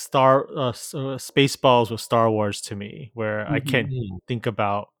it's like Spaceballs with Star Wars to me, where I can't think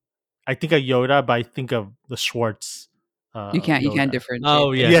about. I think of Yoda, but I think of the Schwartz. you can't Yoda. differentiate.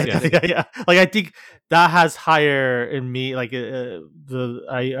 Oh, yes, yeah, yes. yeah. Like I think that has higher in me. Like I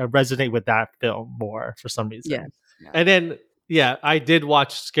resonate with that film more for some reason. Yes. And then I did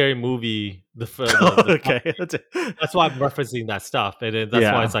watch Scary Movie. Okay, That's why I'm referencing that stuff, and then that's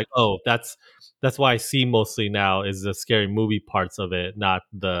why it's like, oh, that's why I see mostly now is the Scary Movie parts of it, not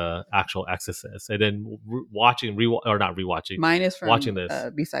the actual Exorcist. And then not rewatching. Mine is from watching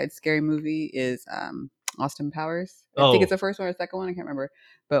this. Besides Scary Movie is Austin Powers. I think it's the first one or second one. I can't remember.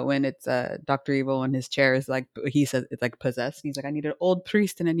 But when it's Dr. Evil and his chair is like, he says it's like possessed. And he's like, I need an old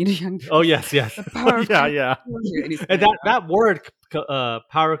priest and I need a young priest. Oh yes. The power of yeah, Christ yeah. compels you. And he's And like, that word,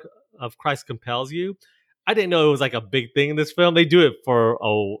 power of Christ compels you. I didn't know it was like a big thing in this film. They do it for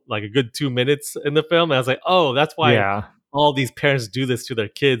like a good 2 minutes in the film, and I was like, oh, that's why all these parents do this to their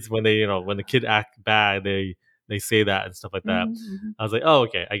kids when they, when the kid act bad, they say that and stuff like that. I was like, oh,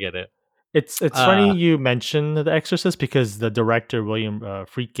 okay, I get it. It's funny you mentioned The Exorcist because the director William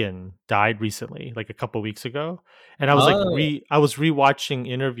Friedkin died recently, like a couple weeks ago, and I was I was rewatching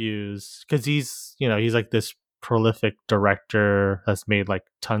interviews because he's like this prolific director, has made like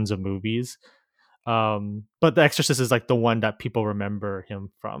tons of movies. But The Exorcist is like the one that people remember him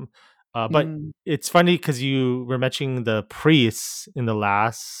from. But Mm. it's funny because you were mentioning the priests in the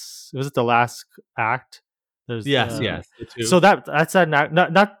last. Was it the last act? There's Yes, the two. So that's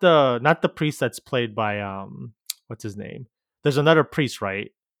not the priest that's played by what's his name? There's another priest,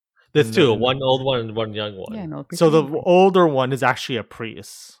 right? There's two, one old one and one young one. Yeah, no. So the older one is actually a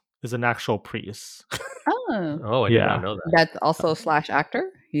priest. Is an actual priest. Oh, Oh, I did not know that. that's also slash actor.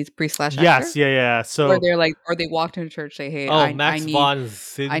 He's priest slash actor. Yes, yeah. So or they're like, or they walked into church, say, "Hey, I need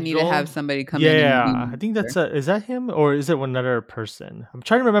I need to have somebody come in." Yeah, I think that's is that him or is it another person? I'm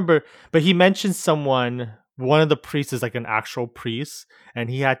trying to remember, but he mentioned someone. One of the priests is like an actual priest, and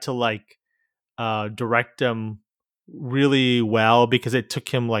he had to like direct them really well because it took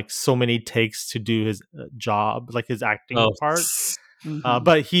him like so many takes to do his job, like his acting part.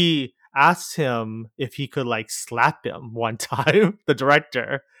 But he asked him if he could like slap him one time, the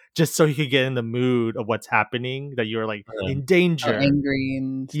director, just so he could get in the mood of what's happening, that you're like in danger, angry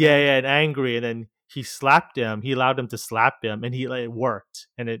and stuff. yeah, and angry, and then he slapped him. He allowed him to slap him, and it worked,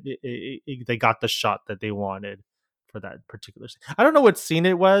 and they got the shot that they wanted for that particular scene. I don't know what scene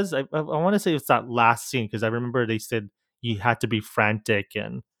it was. I want to say it's that last scene because I remember they said you had to be frantic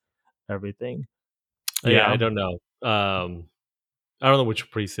and everything. Yeah, I don't know. I don't know which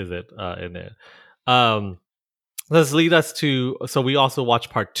priest is it in there. Let's lead us to. So we also watched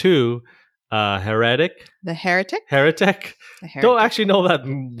part 2, heretic. The heretic. Heretic. Don't actually know what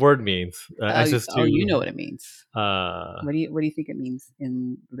that word means. You know what it means. What do you think it means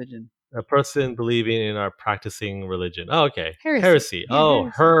in religion? A person believing in or practicing religion. Oh, okay. Heresy. Yeah,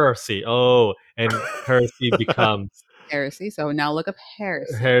 heresy. Oh, and heresy becomes heresy. So now look up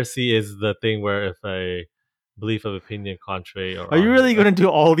heresy. Heresy is the thing where if a belief of opinion contrary or are you really going to do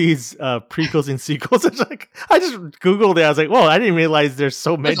all these prequels and sequels? It's like I just googled it. I was like, "Whoa, I didn't realize there's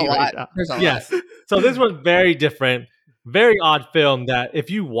so many right now." There's a lot. Yes. So this was very different, very odd film. That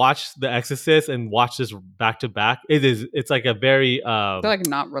if you watch The Exorcist and watch this back to back, it's like a very they're like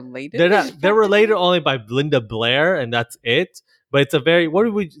not related. They're related only by Linda Blair, and that's it. But it's a very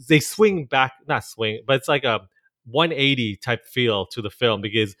they swing back, not swing, but it's like a 180 type feel to the film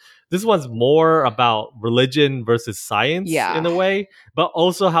because this one's more about religion versus science in a way, but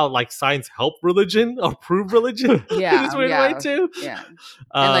also how like science help religion or prove religion in this weird way too. Yeah,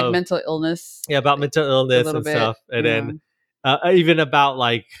 and like mental illness. Yeah, about mental illness and stuff, and then even about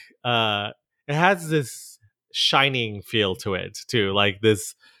like it has this shining feel to it too, like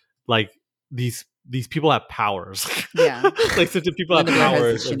this, like these people have powers. Yeah. Like certain people have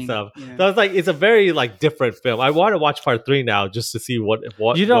powers and stuff. Yeah. So it's like it's a very like different film. I want to watch part 3 now just to see what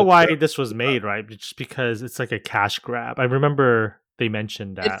you know why this was made, right? Just because it's like a cash grab. I remember they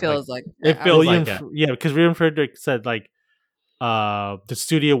mentioned that. It feels like yeah, because William Friedrich said like the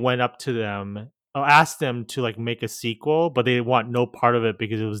studio went up to them, asked them to like make a sequel, but they want no part of it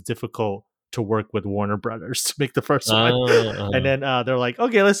because it was difficult to work with Warner Brothers to make the first one. And then they're like,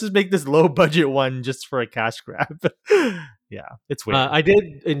 okay, let's just make this low budget one just for a cash grab. Yeah, it's weird. I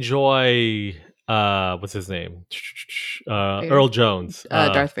did enjoy what's his name? Earl Jones.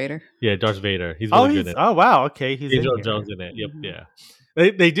 Darth Vader. Yeah, Darth Vader. He's really good in it. Oh wow, okay. He's Earl Jones in it. Yep, yeah.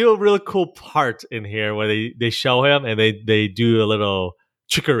 They do a really cool part in here where they show him and they do a little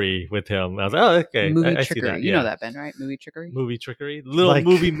trickery with him. I was like, oh, okay. Movie I trickery. see that. You know that, Ben, right? Movie trickery. Movie trickery. Little like,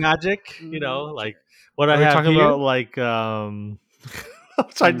 movie magic. You know, like what are I we have talking here? about. Like I'm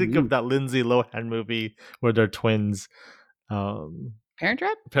trying to think of that Lindsay Lohan movie where they're twins. Parent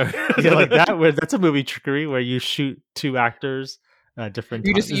Trap. Yeah, like that. Where that's a movie trickery where you shoot two actors. Different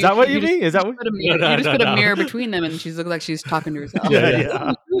times. Is that what you mean? Is that what you just put a mirror between them and she looks like she's talking to herself?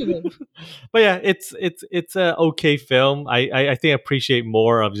 Yeah. But yeah, it's a okay film. I think I appreciate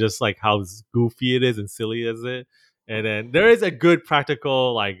more of just like how goofy it is and silly is it. And then there is a good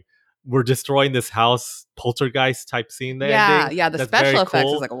practical like we're destroying this house poltergeist type scene there. Yeah, the special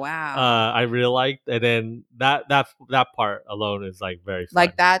effects is like wow. I really liked, and then that part alone is like very fun.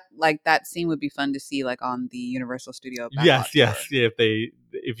 Like that scene would be fun to see like on the Universal Studio. Yes. Yeah,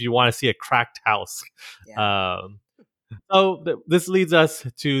 if you want to see a cracked house. Yeah. So this leads us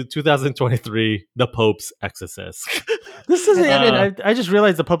to 2023, The Pope's Exorcist. This isn't I just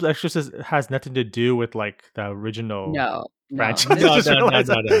realized The Pope's Exorcist has nothing to do with like the original franchise. No. I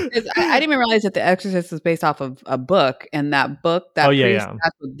didn't even realize that The Exorcist is based off of a book, and that book, that's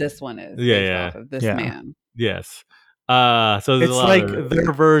what this one is. Off of this man. Yes. So it's like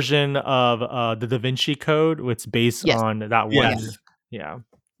their version of the Da Vinci Code, which is based on that one. Yes. Yeah.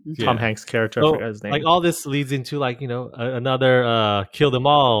 Tom Hanks' character, I forgot his name. Like all this leads into like, you know, another Kill Them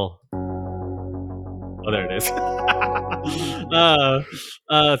All. Oh, there it is.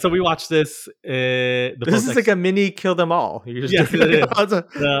 So we watched this. The This is like a mini Kill Them All. You're just yes, doing it is. all the-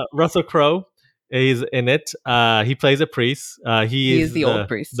 The Russell Crowe is in it. He plays a priest. He is the old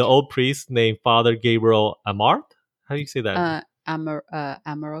priest. the old priest named Father Gabriel Amart. How do you say that?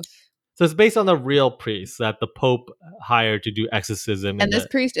 Amoros. So it's based on a real priest that the Pope hired to do exorcism in And this the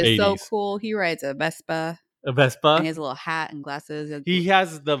priest is so 80s. cool. He rides a Vespa. A And Vespa. he has a little hat and glasses. He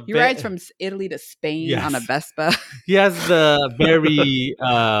has the He rides from Italy to Spain on a Yes. Vespa. he has the very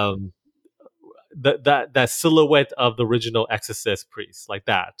that silhouette of the original Exorcist priest, like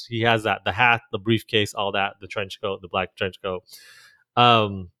that. He has that, the hat, the briefcase, all that, the trench coat, the black trench coat.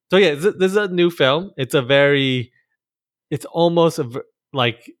 So yeah, this is a new film. It's almost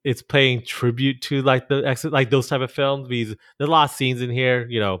like it's paying tribute to like like those type of films. Because there's a lot of scenes in here,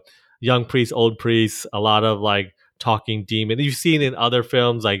 young priest, old priest, a lot of like talking demon. You've seen in other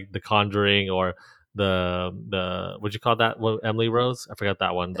films like The Conjuring or the what'd you call that? What, Emily Rose? I forgot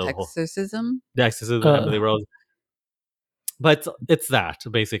that one. The Exorcism. The Exorcism of Emily Rose. But it's that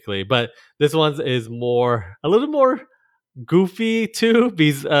basically. But this one is a little more goofy too,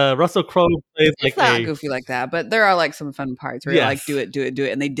 because Russell Crowe plays It's not goofy like that, but there are like some fun parts where you're like, do it,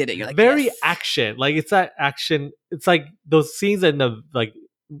 and they did it. You're like, very yes. action. Like it's that action. It's like those scenes in the like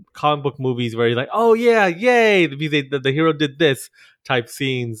comic book movies where you're like, oh yeah, yay, because the hero did this type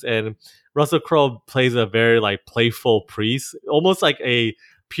scenes. And Russell Crowe plays a very like playful priest, almost like a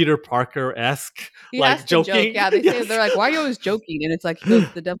Peter Parker-esque, like joking. Joke. Yeah, they say, they're like, why are you always joking? And it's like,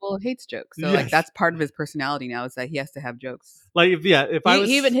 the devil hates jokes. So like that's part of his personality now, is that he has to have jokes. Like if I was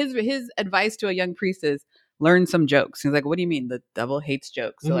even his advice to a young priest is learn some jokes. He's like, what do you mean? The devil hates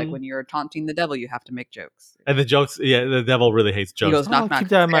jokes. So like when you're taunting the devil, you have to make jokes. And the jokes, the devil really hates jokes. He goes, knock, I'll knock. keep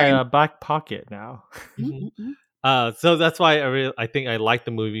that in my back pocket now. So that's why I think I like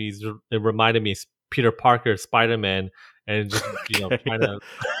the movies. It reminded me of Peter Parker, Spider-Man, and just kind of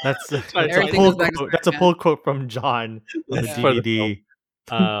that's Everything goes back to that's a Spider-Man. pull quote from John on the for the DVD.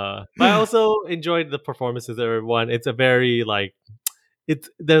 But I also enjoyed the performances of everyone. It's a very like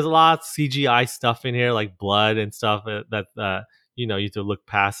there's a lot of CGI stuff in here, like blood and stuff that you have to look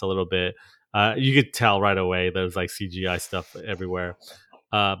past a little bit. You could tell right away there's like CGI stuff everywhere.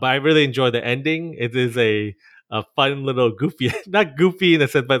 But I really enjoyed the ending. It is a fun little goofy, not goofy in a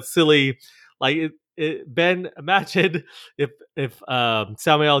sense, but silly. Like Ben, imagine if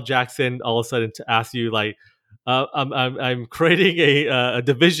Samuel L. Jackson all of a sudden asks you like, I'm creating a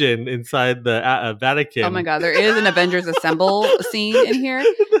division inside the Vatican. Oh my god, there is an Avengers Assemble scene in here.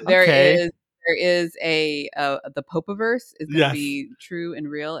 There is a the Popeverse is going to be true and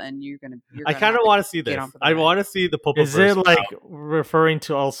real, and you're gonna I kind of want to see this. I want to see the Popeverse. Is it like referring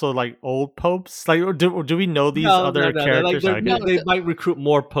to also like old popes? Like, do we know these other characters? Like, they might recruit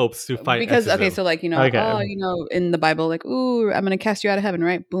more popes to fight. Because exorcism. so like in the Bible, like, ooh, I'm gonna cast you out of heaven,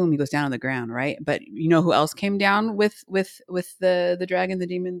 right? Boom, he goes down on the ground, right? But you know who else came down with the dragon, the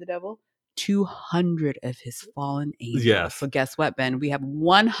demon, the devil? 200 of his fallen angels. Yes. So guess what, Ben? We have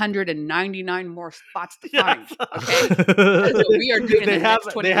 199 more spots to find. Okay. So we are doing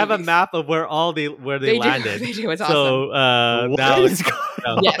they have a map of where they landed. They do. It's so awesome.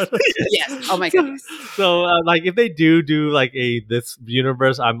 now yes. Oh my goodness. So like if they do like this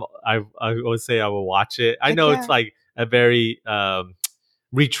universe, I would say I will watch it. I know it's like a very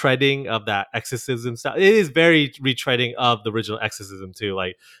retreading of that exorcism style. It is very retreading of the original exorcism too,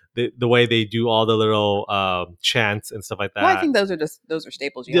 like the way they do all the little chants and stuff like that. Well, I think those are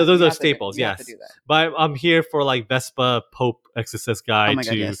staples. Those are staples. You yes, have to do that. But I'm here for like Vespa Pope exorcist guy God,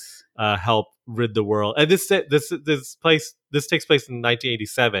 yes. Help rid the world. And this takes place in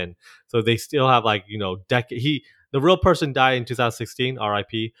 1987, so they still have like the real person died in 2016,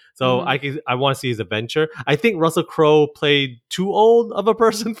 R.I.P. So I want to see his adventure. I think Russell Crowe played too old of a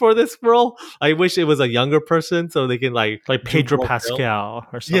person for this role. I wish it was a younger person so they can like Pedro Pascal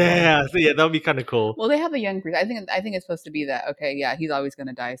or something. Yeah, so that would be kind of cool. Well, they have a young priest. I think it's supposed to be that. Okay, yeah, he's always going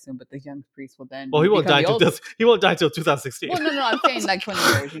to die soon, but the young priest will then. Well, he won't die until 2016. Well, no, I'm saying like 20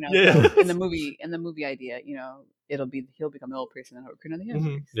 years. Yeah. So in the movie idea, he'll become the old priest and then he'll recruit another young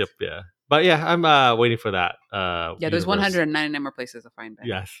priest. Yep, yeah. But yeah, I'm waiting for that. There's 199 more places to find Ben.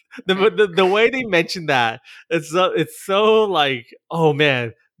 Yes, the way they mentioned that, it's so like, oh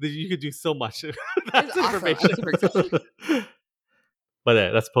man, you could do so much. That's information. I'm super excited.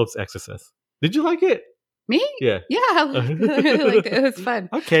 But that's Pope's Exorcist. Did you like it? Me? Yeah. Yeah, I really liked it. It was fun.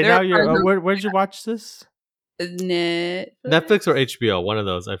 Okay, now you're where did you watch this? Netflix or HBO, one of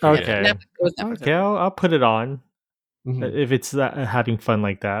those. I forget. Okay. Netflix. Okay, I'll put it on if it's having fun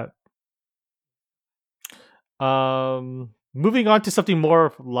like that. Moving on to something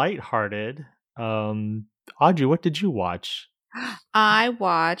more lighthearted. Audrey, what did you watch? I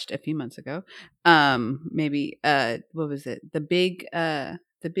watched a few months ago. Maybe what was it? The big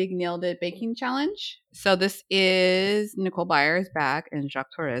nailed it baking challenge. So this is Nicole Byer is back and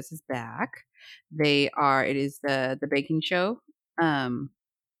Jacques Torres is back. It is the baking show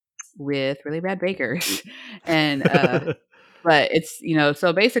with really bad bakers. And but it's,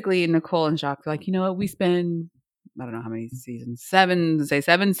 so basically Nicole and Jacques are like, you know what, we spend I don't know how many seasons,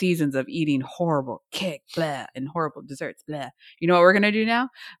 seven seasons of eating horrible cake, blah, and horrible desserts, blah. You know what we're gonna do now?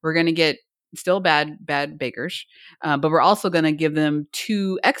 We're gonna get still bad bakers, but we're also gonna give them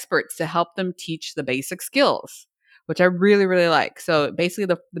 2 experts to help them teach the basic skills, which I really really like. So basically,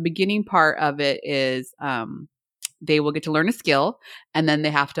 the beginning part of it is they will get to learn a skill, and then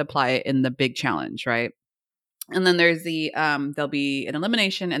they have to apply it in the big challenge, right? And then there's there'll be an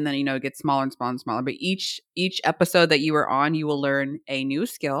elimination, and then it gets smaller and smaller and smaller. But each episode that you are on, you will learn a new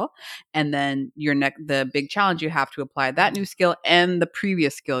skill, and then the big challenge, you have to apply that new skill and the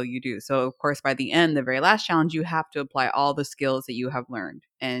previous skill you do. So of course, by the end, the very last challenge, you have to apply all the skills that you have learned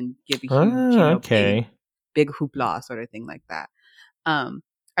and give a huge, Okay. big hoopla sort of thing like that. I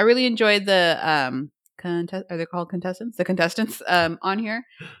really enjoyed the are they called contestants? The contestants on here.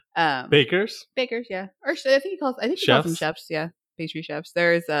 Bakers? Bakers, yeah. Or I think he calls them chefs, yeah. Pastry chefs.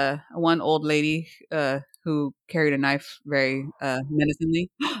 There's one old lady who carried a knife very menacingly.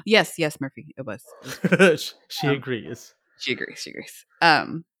 Yes, Murphy. It was. She agrees. She agrees.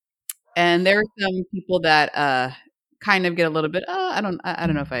 And there are some people that kind of get a little bit I don't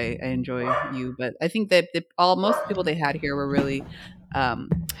know if I enjoy you, but I think that most people they had here were really how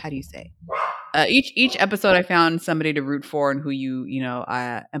do you say, each episode I found somebody to root for and who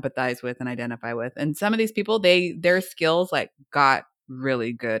I empathize with and identify with. And some of these people, their skills like got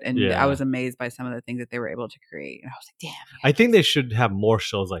really good, and I was amazed by some of the things that they were able to create. And I was like, damn. I think they should have more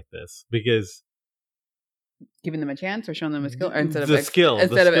shows like this, because giving them a chance or showing them a skill, or instead the of skill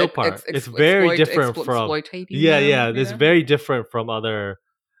part, it's very different from it's very different from other.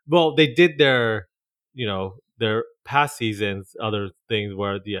 Well, they did their past seasons, other things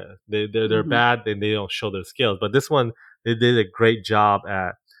where they're bad and they don't show their skills, but this one they did a great job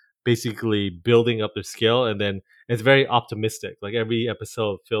at basically building up their skill, and then it's very optimistic. Like every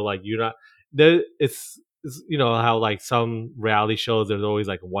episode feel like you're not there. It's how like some reality shows there's always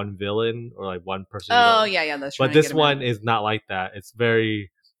like one villain or like one person. Yeah, that's but this one is not like that. It's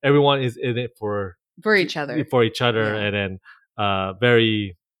very, everyone is in it for each other, and then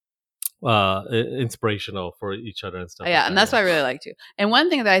very inspirational for each other and stuff. Yeah, and that's what I really like too. And one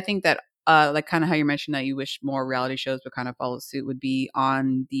thing that I think that like kind of how you mentioned that you wish more reality shows would kind of follow suit would be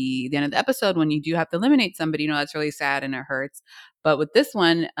on the end of the episode when you do have to eliminate somebody. That's really sad and it hurts. But with this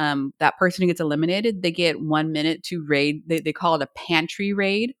one, that person who gets eliminated, they get 1 minute to raid. They call it a pantry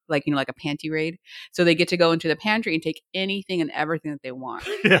raid, like like a panty raid. So they get to go into the pantry and take anything and everything that they want.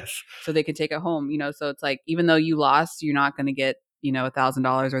 Yes. So they can take it home. So it's like, even though you lost, you're not going to get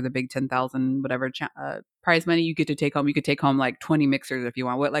 $1,000 or the big 10,000 whatever prize money you get to take home. You could take home like 20 mixers if you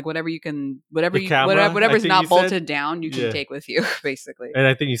want. Whatever's not bolted down, you can take with you, basically. And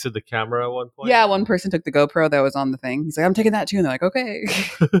I think you said the camera at one point. Yeah, one person took the GoPro that was on the thing. He's like, I'm taking that too, and they're like, okay,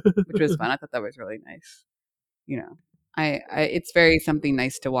 which was fun. I thought that was really nice. It's very something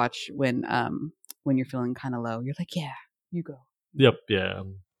nice to watch when you're feeling kind of low. You're like, yeah, you go. Yep. Yeah.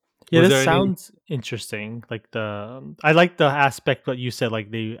 Yeah, this sounds interesting. Like I like the aspect that you said,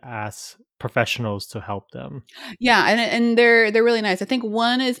 like they ask professionals to help them. Yeah, and they're really nice. I think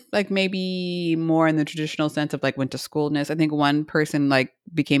one is like maybe more in the traditional sense of like went to schoolness. I think one person like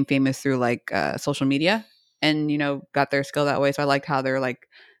became famous through like social media and got their skill that way. So I liked how they're like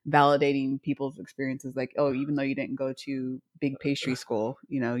validating people's experiences, like, oh, even though you didn't go to big pastry school,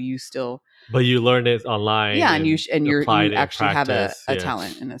 you still, but you learned it online. Yeah, and you actually have a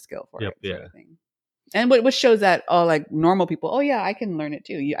talent and a skill for it. Sort of thing. And what shows that like normal people, I can learn it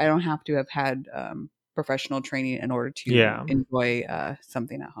too. I don't have to have had professional training in order to enjoy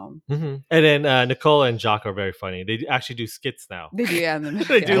something at home. Mm-hmm. And then Nicole and Jacques are very funny. They actually do skits now. They do, yeah.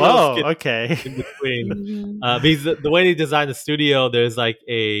 They do okay. In between. Because the way they design the studio, there's like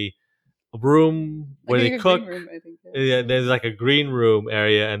a room where they cook. Yeah, there's like a green room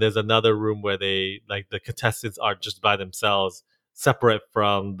area, and there's another room where they like the contestants are just by themselves, separate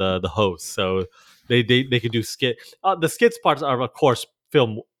from the host. So they can do skit. The skits parts are of course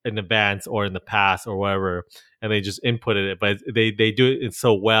filmed in advance or in the past or whatever, and they just inputted it. But they do it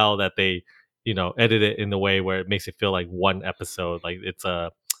so well that they edit it in the way where it makes it feel like one episode. Like it's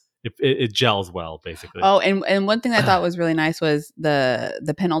it gels well, basically. Oh, and one thing I thought was really nice was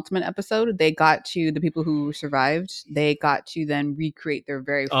the penultimate episode. They got to the people who survived. They got to then recreate Oh, their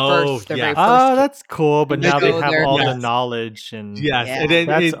very yes. first Oh, trip that's cool. But and They now they did, show have their all the yes. knowledge and Yes, yeah and then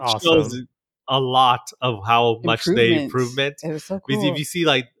that's it shows awesome. a lot of how much they improvements. improvement. It was so Because if cool. you see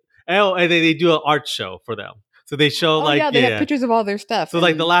like, oh, and then they do an art show for them. So they show Oh like, yeah, they have pictures of all their stuff. So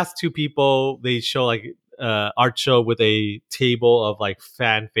like the and last two people, they show like art show with a table of like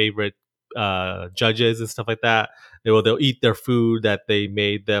fan favorite judges and stuff like that. They'll eat their food that they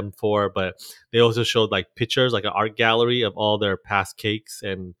made them for, but they also showed like pictures, like an art gallery of all their past cakes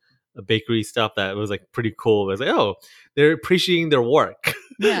and bakery stuff that was like pretty cool. It was like, oh, they're appreciating their work.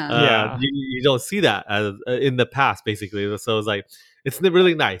 Yeah. Yeah. You don't see that as, in the past, basically. So it's like it's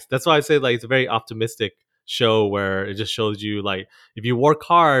really nice. That's why I say like it's a very optimistic show where it just shows you like if you work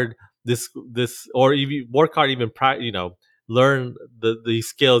hard, this or if you work hard, even learn the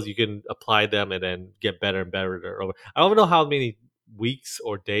skills, you can apply them and then get better and better over. I don't know how many weeks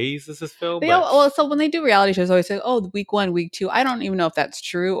or days this is filmed, but Well, so when they do reality shows, they always say, "Oh, week 1, week 2." I don't even know if that's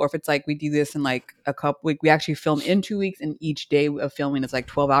true or if it's like we do this in like a couple week. We actually film in 2 weeks, and each day of filming is like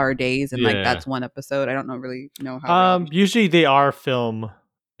 12-hour days, and like Yeah. that's one episode. I don't really know how. Usually they are film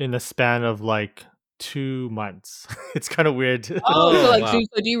in the span of like 2 months. It's kind of weird. Oh, so like, wow.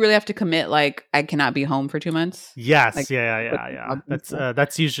 so do you really have to commit? Like, I cannot be home for 2 months. Yes, Like, yeah. and stuff?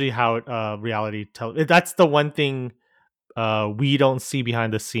 That's usually how reality that's the one thing we don't see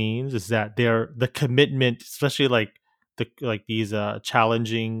behind the scenes is that the commitment, especially like these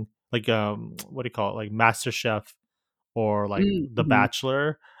challenging like what do you call it, like Master Chef or like The Mm-hmm.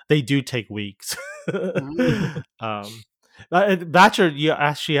 Bachelor, they do take weeks. Oh. Bachelor, you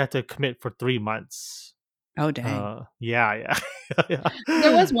actually have to commit for 3 months. Oh, dang. Yeah.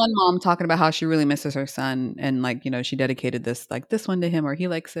 There was one mom talking about how she really misses her son, and like, she dedicated this one to him, or he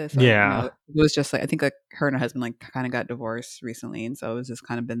likes this, or Yeah. it was just like I think like her and her husband like kind of got divorced recently, and so it was just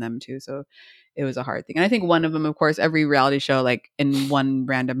kind of been them too. So it was a hard thing. And I think one of them, of course, every reality show, like in one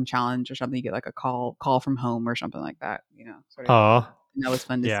random challenge or something, you get like a call from home or something like that, sort of. Oh, And that was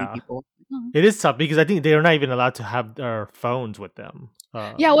fun to see yeah. people. It is tough because I think they're not even allowed to have their phones with them.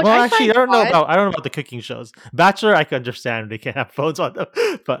 Yeah, which well, I actually, find odd. I don't know about the cooking shows. Bachelor, I can understand they can't have phones on them,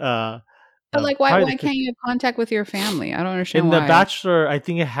 but But like, probably why can't you have contact with your family? I don't understand in the why. Bachelor, I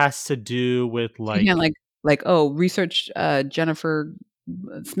think it has to do with You can't like research Jennifer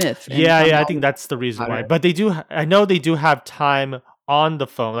Smith and yeah, find I all think this that's the reason about why. her. But they do. I know they do have time on the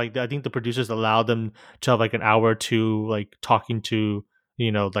phone. Like I think the producers allow them to have like an hour or two, like talking to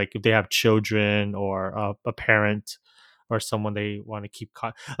like if they have children or a parent or someone they want to keep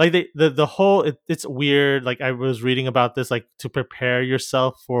like the whole it's weird. Like I was reading about this, like to prepare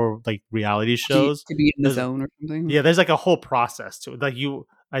yourself for like reality shows. To be in the There's zone or something. yeah, there's like a whole process to it. Like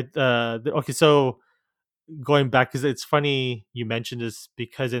okay, so going back because it's funny you mentioned this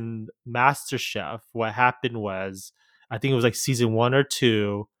because in MasterChef, what happened was I think it was like season 1 or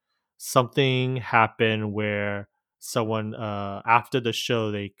 2, something happened where someone after the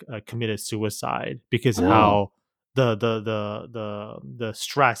show they committed suicide because Oh. how the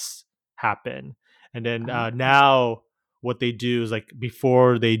stress happened, and then Oh. now what they do is like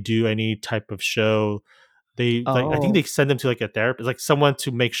before they do any type of show they like I think Oh. they send them to like a therapist, like someone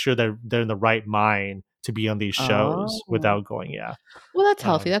to make sure that they're in the right mind to be on these shows Oh. without going. Yeah. Well, that's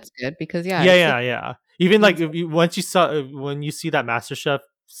healthy. That's good because Yeah. Even like means if you, once you saw when you see that MasterChef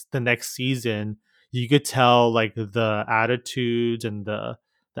the next season, you could tell like the attitudes and the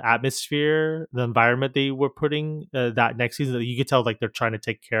atmosphere, the environment they were putting that next season. You could tell like they're trying to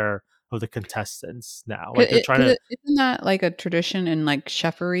take care of the contestants now. Like they're trying to. isn't that like a tradition in like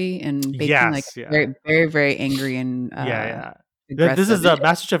chefery and baking, like Yes. Yeah. very, very, very angry and Yeah. This aggressive? is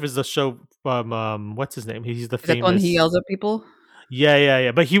MasterChef is the show from what's his name? He's the Is that the one he famous. yells at people?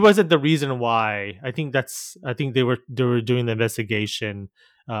 Yeah. But he wasn't the reason why. I think they were doing the investigation.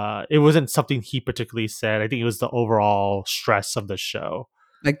 It wasn't something he particularly said. I think it was the overall stress of the show.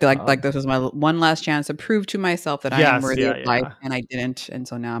 Like this was my one last chance to prove to myself that I am Yes, worthy of life, yeah. and I didn't, and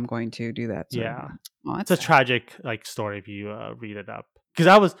so now I'm going to do that. Sort of Yeah. thing. Oh, It's that's a sad. tragic like story if you read it up. Because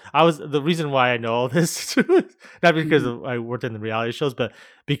I was the reason why I know all this, not because Mhm. I worked in the reality shows, but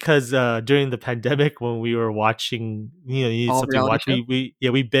because during the pandemic when we were watching, you need All something to reality watch.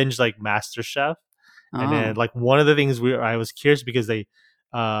 shows. We binged like MasterChef, and then Oh, like one of the things I was curious because I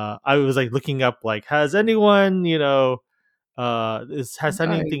was like looking up like has anyone has Okay.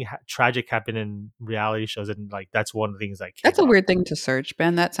 anything tragic happened in reality shows, and like that's one of the things that came That's a up. weird thing to search,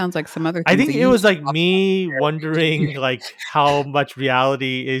 Ben. That sounds like some other I things think that it you was would like talk about. me wondering like how much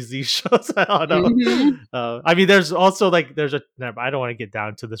reality is these shows. I don't know. Mhm. I mean, there's also like I don't want to get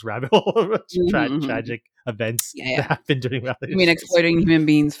down to this rabbit hole of Mhm, mhm. tragic events Yeah, that yeah. happen during You reality mean shows. exploiting human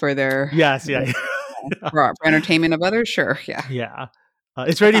beings for their Yes, yeah, yeah. for entertainment of others? Sure, yeah. Yeah.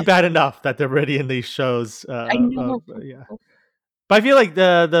 It's That already sounds bad enough that they're already in these shows. I know. Yeah. But I feel like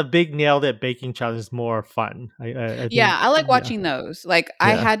the big nailed it baking challenge is more fun. I Yeah, think I like yeah. watching those. Like,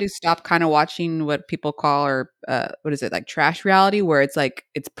 I Yeah. had to stop kinda watching what people call or, what is it, like, trash reality, where it's, like,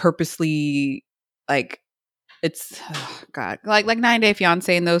 it's purposely, like, it's God, like 90 Day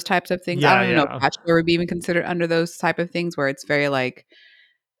Fiancé and those types of things. I Yeah, don't even know if yeah. Bachelor would be even considered under those type of things where it's very, like,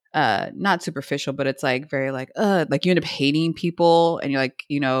 not superficial, but it's, like, very, like, you end up hating people and you're, like,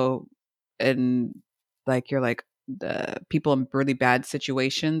 and, like, you're, like, the people in really bad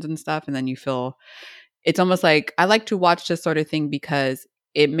situations and stuff, and then you feel it's almost like I like to watch this sort of thing because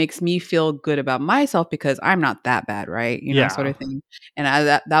it makes me feel good about myself because I'm not that bad, right? Sort Yeah. of thing. And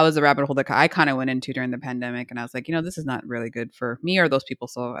that was a rabbit hole that I kind of went into during the pandemic, and I was like, this is not really good for me or those people,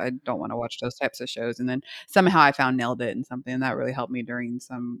 so I don't want to watch those types of shows. And then somehow I found Nailed It and something and that really helped me during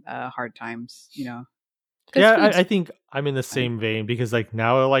some hard times, because Yeah, I food's think I'm in the fun. same vein because like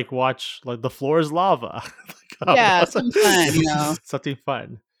now I like watch like The Floor is Lava. Like, I don't Yeah, know. some fun, Something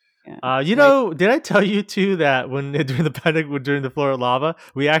fun. Yeah, like Did I tell you too that when during the pandemic, during the floor of lava,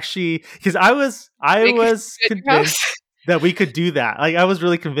 we actually because I make food was at your house. convinced that we could do that. Like I was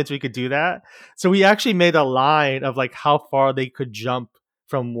really convinced we could do that. So we actually made a line of like how far they could jump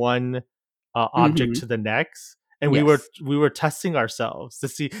from one object Hmm. to the next, and Yes. we were testing ourselves to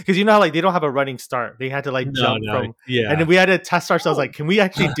see because you know how like they don't have a running start. They had to like No, jump no, from, and yeah. then we had to test ourselves Oh, like, can we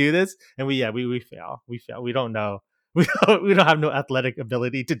actually do this? And we fail. We fail. We don't know. We don't have no athletic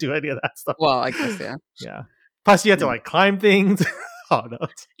ability to do any of that stuff. well, I guess, yeah. Yeah. Plus, you have to like climb things. Oh no,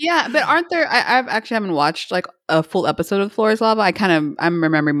 Yeah, but aren't there? I've actually haven't watched like a full episode of Floor is Lava. I'm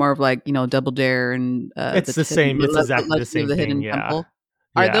remembering more of like Double Dare and it's the same. It's exactly the Legend of same the thing. Hidden Yeah, Temple.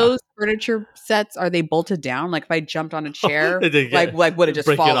 Are yeah. those furniture sets? Are they bolted down? Like if I jumped on a chair, They like get would it just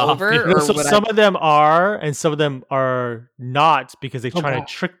Break it fall off. over, no. Yeah. or So would I? some of them are, and some of them are not because they Oh try to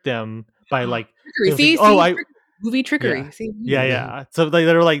gosh, trick them by like trickery! they was like, See, oh, see, I movie yeah. trickery. See, Yeah, Mhm. yeah. So like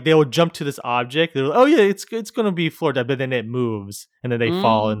they're like they will jump to this object. They're like, oh yeah, it's gonna be floor dead, but then it moves and then they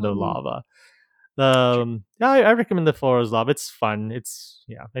fall in the mm, lava. Yeah, I recommend the floor is lava. It's fun. It's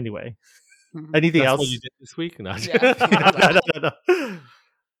yeah. Anyway, mhm. anything That's what you else? did this week? No. Yeah, Floor is No, Lava.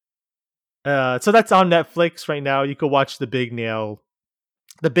 no. So that's on Netflix right now. You can watch the big nailed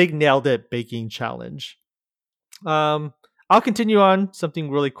it baking challenge. I'll continue on something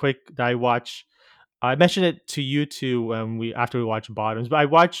really quick that I watch. I mentioned it to you too when we after we watched Bottoms, but I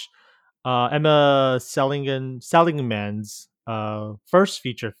watched Emma Seligman's first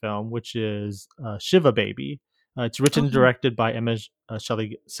feature film, which is Shiva Baby. It's written and Oh, directed by Emma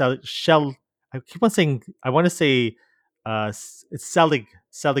Shell. I keep on saying I want to say it's Shelly,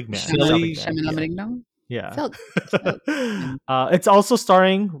 Seligman. Yeah, Shamalamadignum? yeah. Sel- Sel- It's also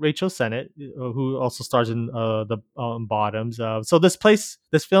starring Rachel Sennett, who also stars in the Bottoms. So this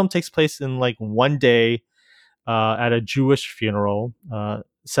film takes place in like one day at a Jewish funeral.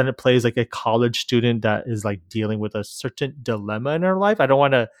 Sennett plays like a college student that is like dealing with a certain dilemma in her life. I don't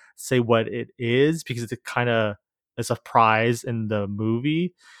want to say what it is because it's kind of a surprise in the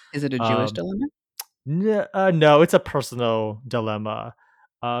movie. Is it a Jewish Um, dilemma? no, it's a personal dilemma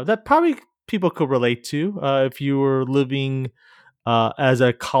that probably people could relate to if you were living as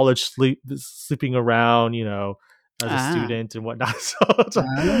a college sleeping around, as a Ah. student and whatnot.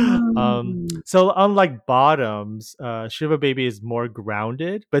 Oh. So unlike Bottoms, Shiva Baby is more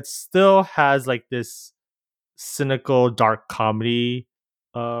grounded, but still has like this cynical dark comedy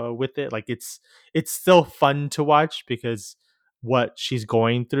with it. Like it's still fun to watch because what she's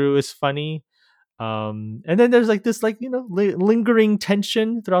going through is funny. And then there's like this like lingering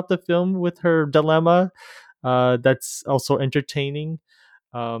tension throughout the film with her dilemma that's also entertaining.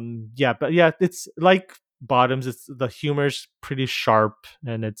 Yeah, but yeah, it's like Bottoms. It's the humor's pretty sharp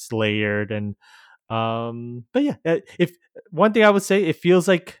and it's layered, and but yeah, if one thing I would say, it feels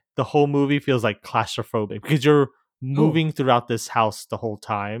like the whole movie feels like claustrophobic because you're Oh. moving throughout this house the whole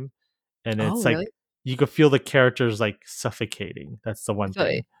time, and Oh, it's like really? you could feel the characters like suffocating. That's the one So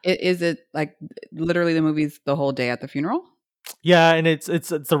thing. is it like literally the movie's the whole day at the funeral? Yeah, and it's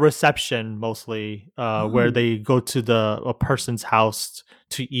a reception mostly, where Oh. they go to a person's house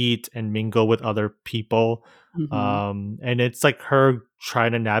to eat and mingle with other people, Mhm. and it's like her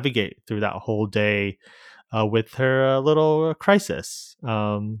trying to navigate through that whole day. with her little crisis.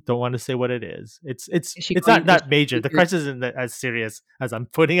 Don't want to say what it is. It's Is she it's going? not Is that she major. going The through? crisis isn't as serious as I'm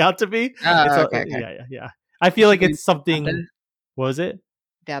putting out to be. It's Oh, a, okay, okay. yeah. I Is feel she like going it's through Dabda? something. What was it?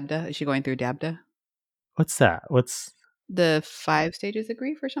 Dabda? Is she going through Dabda? What's that? What's The 5 stages of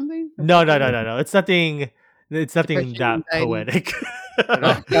grief or something? Or no 4 no no stages? no no. It's nothing. It's nothing Depression, that anxiety. poetic.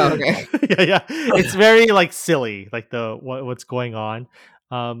 Oh. Oh, okay. Yeah. It's very like silly, like what's going on.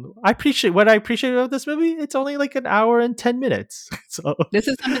 I appreciate what I appreciate about this movie. It's only like an hour and 10 minutes. So This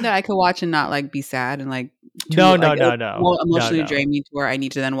is something that I could watch and not like be sad and like no too no like no no more no emotionally no drain me to where I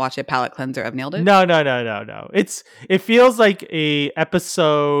need to then watch a palate cleanser of Nailed It. no. It feels like a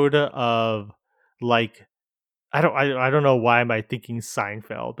episode of like I don't know why am I thinking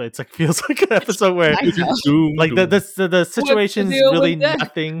Seinfeld, but it's like feels like an episode where I know. Doom, like doom. the What's the situation's deal really with that?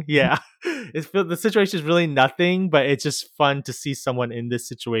 nothing. Yeah, the situation is really nothing, but it's just fun to see someone in this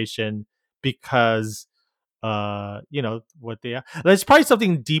situation because what they are. There's probably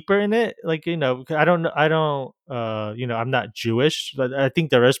something deeper in it, like I'm not Jewish, but I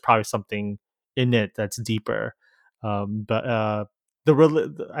think there is probably something in it that's deeper. But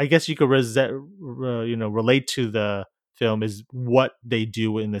I guess you could relate to the film is what they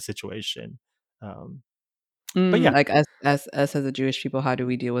do in the situation. um but yeah, Like us as a Jewish people, how do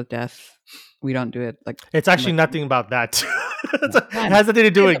we deal with death? We don't do it like it's too actually much. nothing about that. Yeah. It has nothing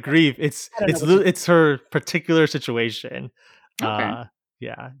to do with grief. I don't know what you It's her particular situation. Okay.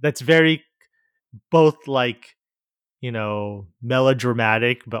 Yeah, that's very both like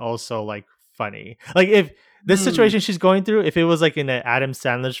melodramatic but also like funny. Like if the Hmm. situation she's going through, if it was like in an Adam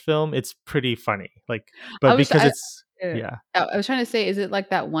Sandler film, it's pretty funny. Like, I but was because it's yeah. I was trying to say, is it like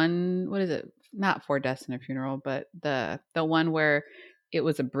that one? What is it? Not Four Deaths in a Funeral, but the one where it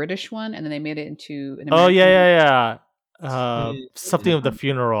was a British one, and then they made it into an Oh American one. yeah. Mm, What is Something it of the called?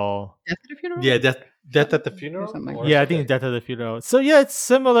 funeral. Death at a Funeral? yeah, death at the Or funeral something like or that. Yeah, I think something. Death of the Funeral. So yeah, it's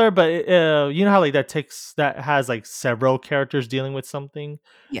similar, but you know how like that has like several characters dealing with something.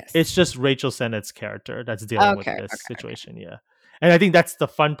 Yes. It's just Rachel Sennett's character that's dealing with Okay. this Okay. situation. Yeah, and I think that's the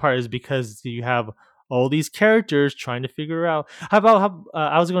fun part is because you have all these characters trying to figure out how.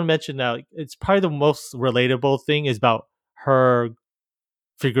 I was going to mention now, it's probably the most relatable thing is about her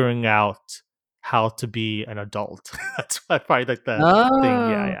figuring out how to be an adult. That's probably like the thing. Oh,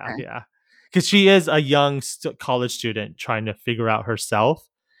 okay. Yeah. Because she is a young college student trying to figure out herself.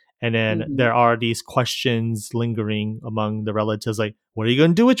 And then Mhm. there are these questions lingering among the relatives, like, what are you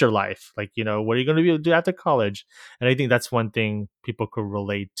going to do with your life? Like, what are you going to be able to do after college? And I think that's one thing people could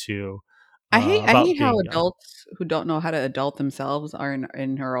relate to I about hate how being young. adults who don't know how to adult themselves are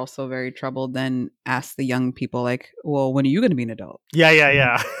and are also very troubled. Then ask the young people like, "Well, when are you going to be an adult?" Yeah.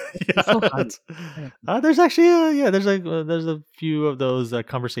 It's so Yeah. hard. Okay. There's actually there's a few of those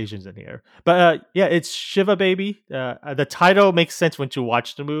conversations in here, but yeah, it's Shiva Baby. The title makes sense when you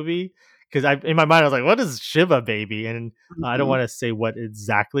watch the movie because I in my mind I was like, what is Shiva Baby? And I don't Mhm. want to say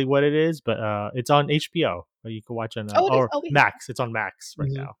exactly what it is, but it's on HBO. Or you can watch on Oh, it is. or Oh, wait, Max. It's on Max right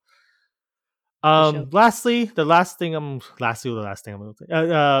Mhm. now. the show. Lastly, the last thing I'm going to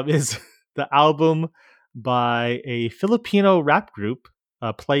say is the album by a Filipino rap group,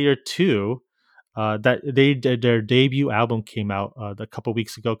 Player2. That they did their debut album came out a couple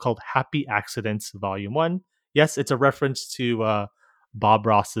weeks ago called Happy Accidents Volume 1. Yes, it's a reference to Bob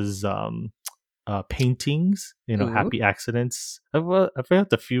Ross's paintings, Ooh. Happy Accidents. I forgot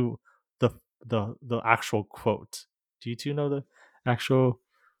the the actual quote. Do you two know the actual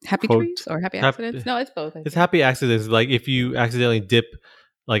Happy quote? trees or happy accidents? Happy, No, it's both. I it's think. happy accidents. Like if you accidentally dip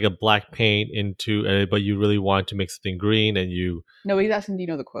like a black paint into it, but you really want to make something green, and you No, he's asking, do you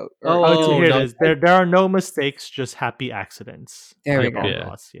know the quote? Or Oh, oh here it no, is. There are no mistakes, just happy accidents there by we like go. Bob yeah.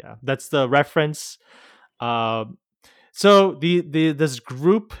 Ross. Yeah, that's the reference. Um, so the this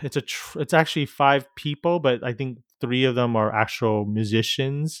group, it's actually 5 people, but I think 3 of them are actual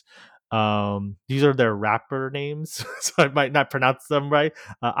musicians. These are their rapper names, so I might not pronounce them right.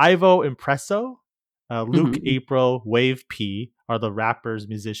 Ivo Impresso, Luke Mhm. April, Wave P are the rappers,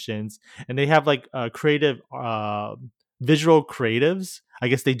 musicians, and they have like creative visual creatives. I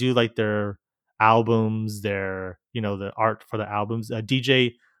guess they do like their albums, their the art for the albums.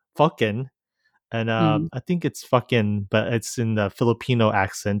 DJ Fucking, and Mhm. I think it's fucking, but it's in the Filipino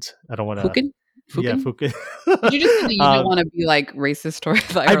accent. I don't want to. Fukin? Yeah, Fukin? fucking. Did you just say that you don't um, want to be like racist or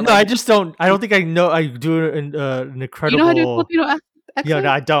like I or no, I like just don't. I don't think I know. I do an you know how to do incredible. Filipino No, accent?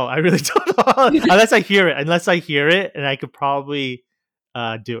 I don't. I really don't. Unless I hear it. Unless I hear it, and I could probably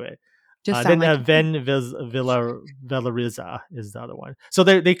do it. Just sound Then like you. Villariza is the other one. So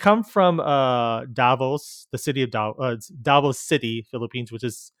they come from Davos, the city of Davos City, Philippines, which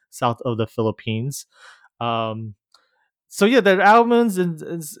is south of the Philippines. Um, so yeah, their albums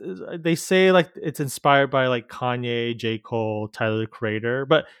they say like it's inspired by like Kanye, J. Cole, Tyler the Creator,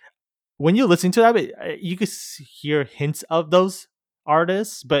 but when you listen to that, you can hear hints of those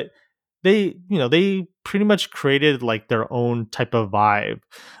artists, but they pretty much created like their own type of vibe.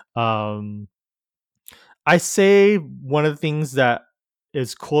 Um, I say one of the things that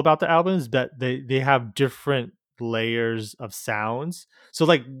is cool about the album is that they have different layers of sounds. So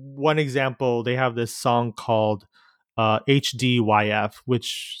like one example, they have this song called HDYF,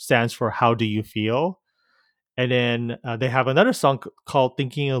 which stands for How Do You Feel? And then they have another song called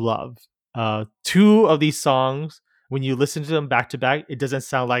Thinking of Love. Two of these songs, when you listen to them back to back, it doesn't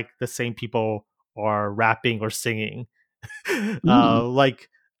sound like the same people are rapping or singing. Mm. Like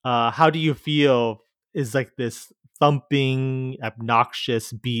How Do You Feel is like this thumping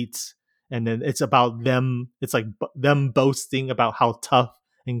obnoxious beats, and then it's about them, it's like them boasting about how tough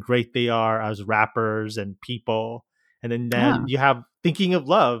and great they are as rappers and people. And then Ah. you have Thinking of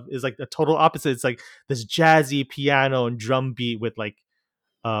Love is like the total opposite. It's like this jazzy piano and drum beat with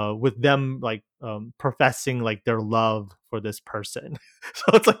them like professing like their love for this person. So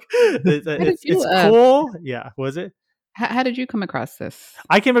it's like How did you it's cool. Yeah, was it? how did you come across this?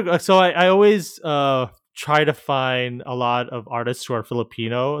 I came so I always try to find a lot of artists who are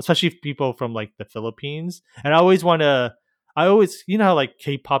Filipino, especially people from like the Philippines. And I always how like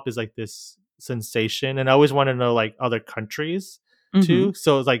K-pop is like this sensation, and I always want to know like other countries Mhm. too.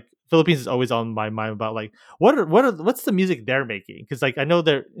 So it's like Philippines is always on my mind about like what's the music they're making, because like I know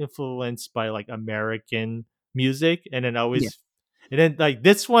they're influenced by like American music, and then I Yeah. always and then like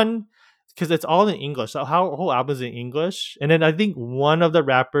this one, because it's all in English. So how whole album is in English, and then I think one of the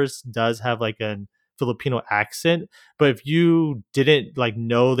rappers does have like a Filipino accent. But if you didn't like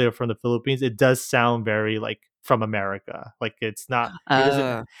know they're from the Philippines, it does sound very like from America. Like it's not. It doesn't.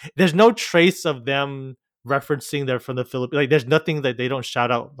 Uh, There's no trace of them referencing they're from the Philippines. Like there's nothing that they don't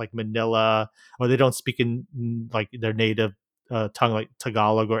shout out like Manila, or they don't speak in like their native tongue like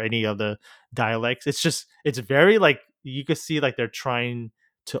Tagalog or any of the dialects. It's very like you could see like they're trying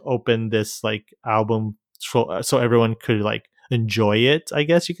to open this like album so everyone could like enjoy it, I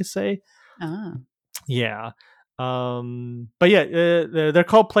guess you could say. ah. Yeah. But yeah, they're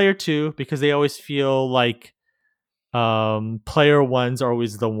called Playertwo because they always feel like player ones are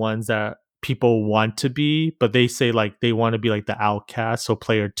always the ones that people want to be, but they say like they want to be like the outcast, so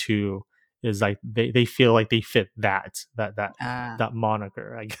Player 2 is like they feel like they fit Ah. that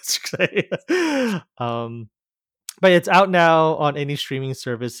moniker, I guess you could say. But it's out now on any streaming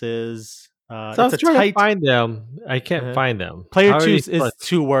services. So I It's was a trying to tight find them. I can't uh, find them. Player How are two you is spelling?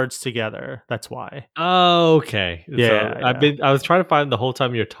 two words together. That's why. Oh, okay. So Yeah, yeah. I was trying to find them the whole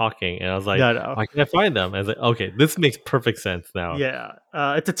time you're talking, and I was like, No, no. why can't I find them? I was like, okay, this makes perfect sense now. Yeah.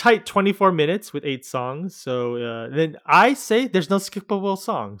 It's a tight 24 minutes with 8 songs. So then I say there's no skippable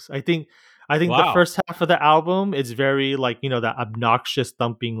songs. I think the Wow. first half of the album is very like, that obnoxious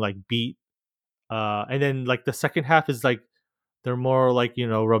thumping like beat. And then like the second half is like they're more like,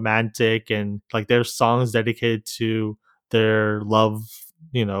 romantic, and like there's songs dedicated to their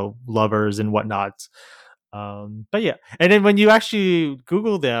lovers and whatnot. But yeah, and then when you actually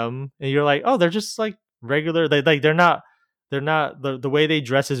Google them, and you're like, oh, they're just like regular. They're not the way they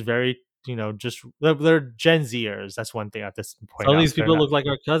dress is very, just they're Gen Zers. That's one thing I have to point Some of out. these They're people not. look like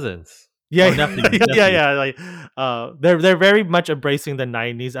our cousins. Yeah, Or nephews. yeah, yeah, Nephews. yeah. Like, they're very much embracing the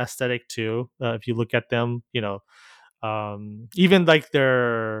 '90s aesthetic too. If you look at them, even like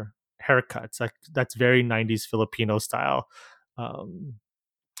their haircuts, like that's very '90s Filipino style. Um,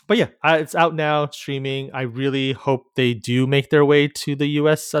 but yeah, it's out now streaming. I really hope they do make their way to the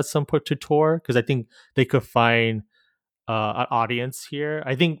US at some point to tour, because I think they could find an audience here.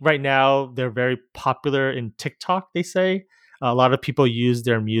 I think right now they're very popular in TikTok. They say a lot of people use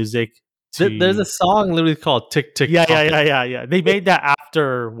their music There's a to. song literally called "Tick Tick Yeah, yeah, Tock." yeah, yeah, yeah. They made that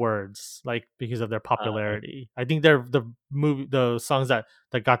afterwards, like because of their Uh, popularity. I think the songs that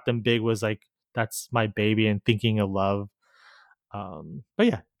got them big was like "That's My Baby" and "Thinking of Love." But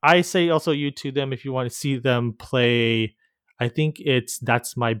yeah, I say also you to them if you want to see them play. I think it's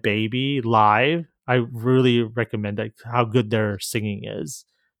 "That's My Baby" live. I really recommend that, how good their singing is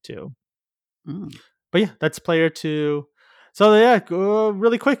too. Mm. But yeah, that's Player 2. So yeah,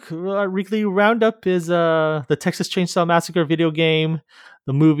 really quick, weekly roundup is the Texas Chainsaw Massacre video game,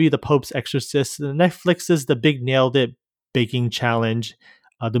 the movie The Pope's Exorcist, the Netflix's The Big Nailed It Baking Challenge,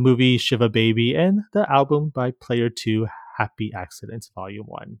 the movie Shiva Baby, and the album by Player 2, Happy Accidents Volume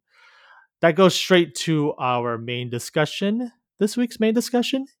 1. That goes straight to our main discussion. This week's main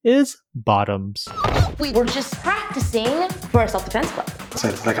discussion is bottoms. We were just practicing for our self-defense club. So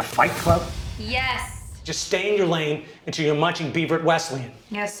it's like a fight club? Yes. Just stay in your lane until you're munching beaver at Wesleyan.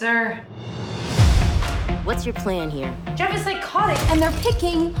 Yes, sir. What's your plan here? Jeff is psychotic, and they're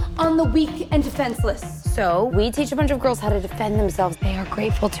picking on the weak and defenseless. So, we teach a bunch of girls how to defend themselves. They are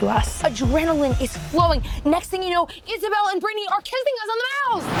grateful to us. Adrenaline is flowing. Next thing you know, Isabel and Brittany are kissing us on the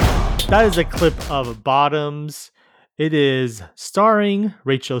mouth. That is a clip of Bottoms. It is starring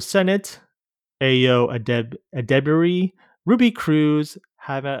Rachel Sennett, Ayo Adebiri, Ruby Cruz,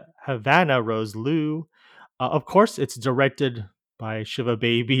 Havana Rose Liu. Of course, it's directed by Shiva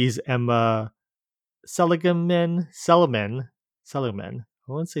Baby's Emma Seligman. I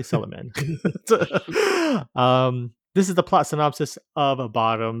want to say Seligman. This is the plot synopsis of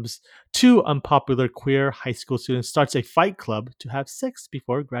Bottoms. Two unpopular queer high school students starts a fight club to have sex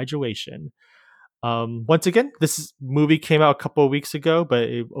before graduation. Once again, this movie came out a couple of weeks ago, but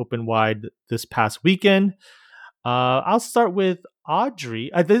it opened wide this past weekend. I'll start with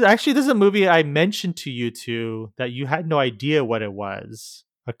Audrey. This is a movie I mentioned to you two that you had no idea what it was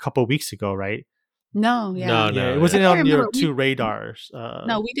a couple of weeks ago, right? No, yeah. No. It wasn't on your remember. two radars.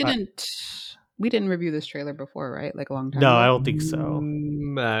 No, we didn't. We didn't review this trailer before, right? Like a long time No, ago. I don't think so.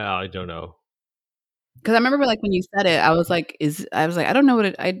 I don't know. Because I remember, like, when you said it, I was like, I don't know what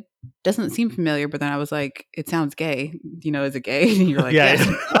it. Doesn't seem familiar, but then I was like, it sounds gay. You know, is it gay? And you're like, Yeah,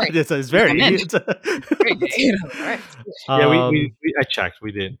 right. it's very. It's very gay. Right. Yeah, I checked.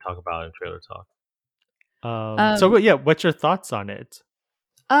 We didn't talk about it in trailer talk. So yeah, what's your thoughts on it?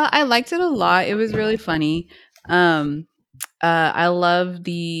 I liked it a lot. It was really funny. I love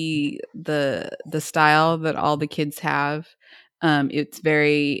the style that all the kids have. It's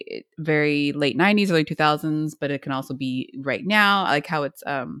very, very late 90s, early 2000s, but it can also be right now. I like how it's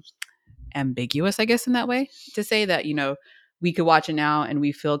ambiguous, I guess, in that way, to say that, you know, we could watch it now and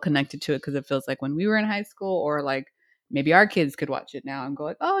we feel connected to it because it feels like when we were in high school, or like maybe our kids could watch it now and go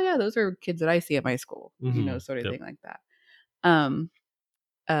like, oh yeah, those are kids that I see at my school, you know, sort of thing like that.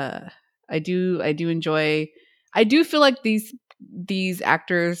 I do enjoy. I do feel like these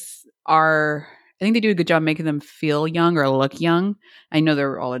actors are. I think they do a good job making them feel young or look young. I know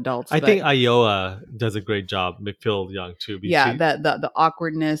they're all adults. I think Iowa does a great job. They feel young too. Yeah, the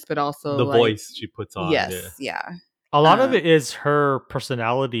awkwardness, but also the like, voice she puts on. Yes, yeah. A lot of it is her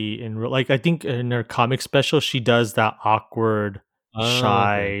personality, I think in her comic special, she does that awkward,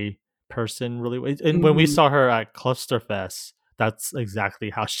 shy person really well. And when we saw her at Clusterfest, that's exactly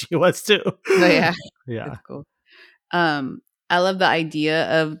how she was too. So, yeah, yeah, that's cool. I love the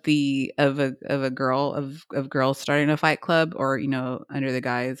idea of girls starting a fight club, or, you know, under the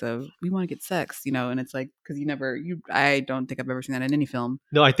guise of we want to get sex, you know, and it's like, because I don't think I've ever seen that in any film.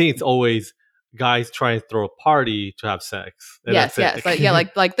 No, I think it's always guys trying to throw a party to have sex. Yes.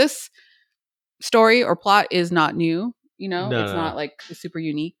 Like this story or plot is not new. You know, it's not like super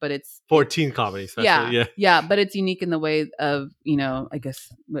unique, but it's 14 comedy, especially. Yeah, but it's unique in the way of, you know, I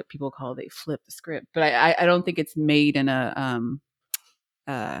guess what people call they flip the script. But I don't think it's made in a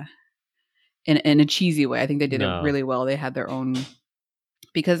in a cheesy way. I think they did it really well. They had their own,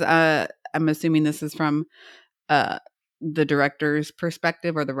 because I'm assuming this is from the director's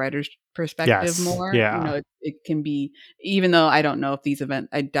perspective or the writer's perspective more. Yeah. You know, it can be, even though I don't know if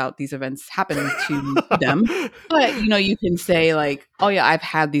I doubt these events happen to them, but, you know, you can say like, oh yeah, I've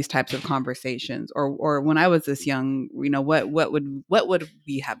had these types of conversations, or when I was this young, you know, what would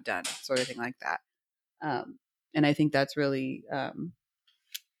we have done, sort of thing like that. And I think that's really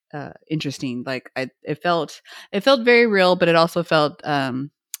interesting. Like it felt very real, but it also felt how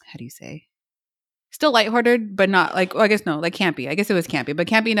do you say, still lighthearted, but not like, I guess no, like campy. I guess it was campy, but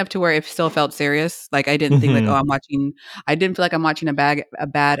campy enough to where it still felt serious. Like I didn't think like, I didn't feel like I'm watching a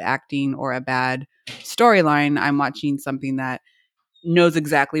bad acting or a bad storyline. I'm watching something that knows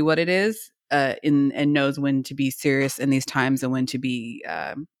exactly what it is, and knows when to be serious in these times and when to be,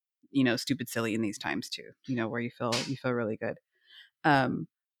 you know, stupid, silly in these times too. You know, where you feel really good.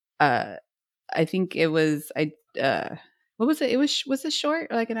 I think it was, what was it? Was it short?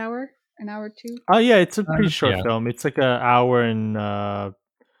 Like an hour or two? Oh yeah, it's a pretty short film. It's like an hour and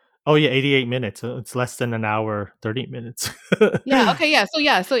 88 minutes. It's less than an hour, 30 minutes. Yeah. Okay.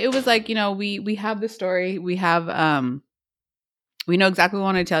 Yeah. So it was like, you know, we have the story. We have we know exactly what we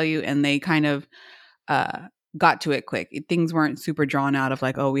want to tell you, and they kind of got to it quick. Things weren't super drawn out of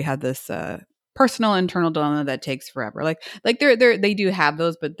like, oh, we had this personal internal dilemma that takes forever. Like they do have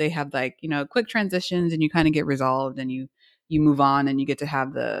those, but they have like, you know, quick transitions, and you kind of get resolved, and you move on, and you get to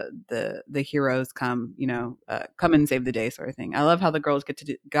have the heroes come, you know, come and save the day, sort of thing. I love how the girls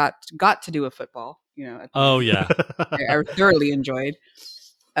got to do a football, you know. I thoroughly enjoyed.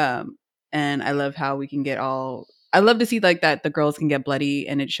 And I love how we can get all I love to see like that the girls can get bloody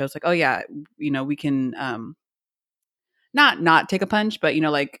and it shows like, oh yeah, we can not take a punch, but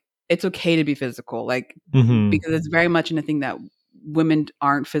like it's okay to be physical, like because it's very much in a thing that women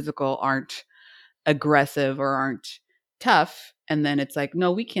aren't physical, aren't aggressive, or aren't tough. And then it's like,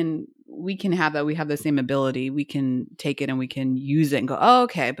 no, we can have that. We have the same ability. We can take it and we can use it and go, oh,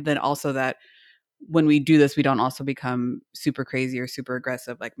 okay. But then also that when we do this, we don't also become super crazy or super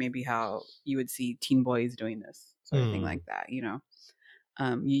aggressive, like maybe how you would see teen boys doing this sort of thing like that. You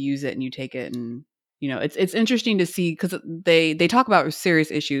use it and you take it, and it's interesting to see because they talk about serious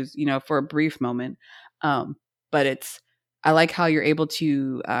issues, for a brief moment, but I like how you're able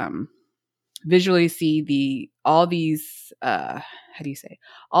to visually see all these how do you say,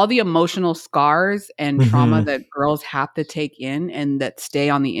 all the emotional scars and trauma that girls have to take in and that stay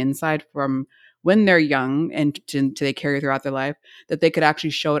on the inside from when they're young and to they carry throughout their life, that they could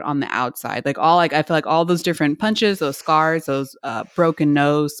actually show it on the outside. Like I feel like all those different punches, those scars, those broken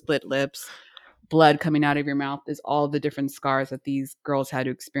nose, split lips, blood coming out of your mouth, is all the different scars that these girls had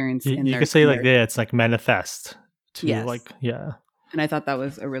to experience in You their could say like, their- it's like manifest to Yes. like, yeah. And I thought that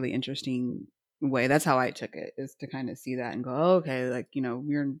was a really interesting way. That's how I took it, is to kind of see that and go, oh, okay, like,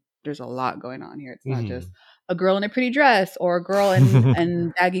 there's a lot going on here. It's not just a girl in a pretty dress or a girl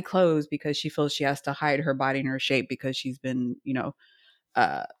in baggy clothes because she feels she has to hide her body and her shape because she's been,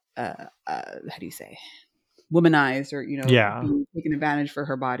 how do you say, womanized, or being taken advantage for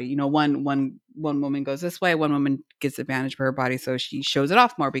her body. One woman goes this way, one woman gets advantage for her body, so she shows it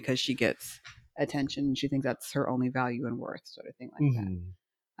off more because she gets attention and she thinks that's her only value and worth, sort of thing like that.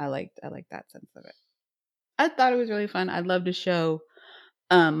 I like that sense of it. I thought it was really fun. I'd love to show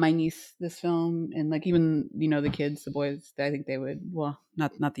my niece this film, and like even the kids, the boys. I think they would. Well,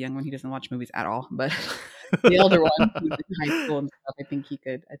 not the young one. He doesn't watch movies at all, but the older one, who's in high school and stuff. I think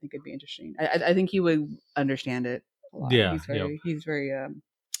it'd be interesting. I think he would understand it a lot. Yeah, he's very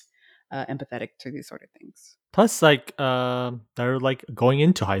empathetic to these sort of things. Plus, like, they're like going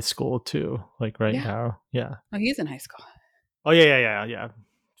into high school too, like now. Yeah. Oh, he's in high school. Oh yeah,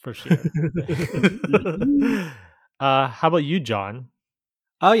 for sure. How about you, John?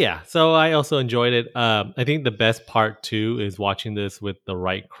 Oh yeah, so I also enjoyed it. I think the best part too is watching this with the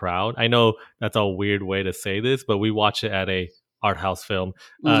right crowd. I know that's a weird way to say this, but we watched it at a art house film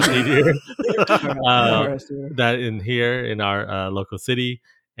theater that in here in our local city,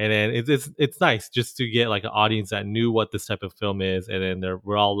 and then it's nice just to get like an audience that knew what this type of film is, and then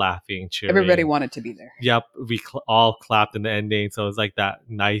we're all laughing, cheering. Everybody wanted to be there. Yep, we all clapped in the ending, so it's like that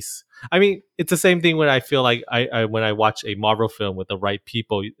nice. I mean, it's the same thing when I feel like I when I watch a Marvel film with the right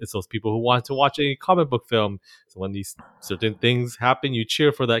people, it's those people who want to watch a comic book film. So when these certain things happen, you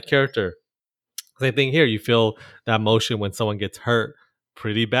cheer for that character. Same thing here. You feel that emotion when someone gets hurt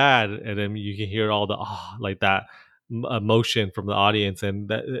pretty bad, and then you can hear all the like that emotion from the audience, and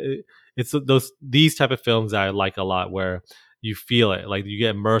it's these type of films that I like a lot, where you feel it, like you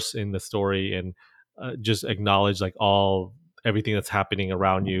get immersed in the story and just acknowledge like everything that's happening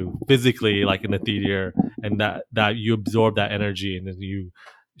around you physically, like in the theater, and that you absorb that energy and then you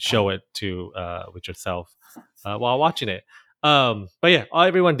show it to with yourself while watching it. But yeah,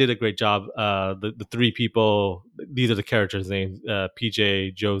 everyone did a great job. The three people, these are the characters' names: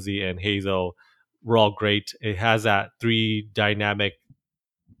 PJ, Josie, and Hazel. Were all great. It has that three dynamic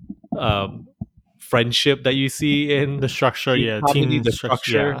friendship that you see in the structure, comedy, teen the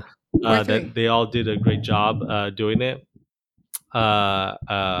structure. That they all did a great job doing it. Yeah,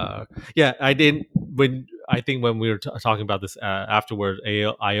 I didn't. When we were talking about this afterward,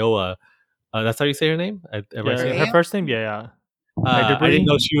 Iowa. That's how you say her name. Her first name, I didn't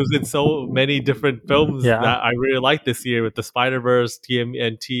know she was in so many different films that I really liked this year, with the Spider-Verse,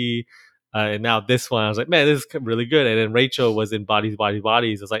 TMNT, and now this one. I was like, man, this is really good. And then Rachel was in Bodies, Bodies,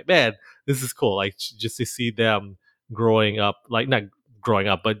 Bodies. I was like, man, this is cool. Like, just to see them growing up, like not growing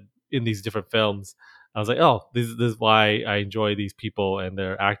up, but in these different films. I was like, oh, this is why I enjoy these people and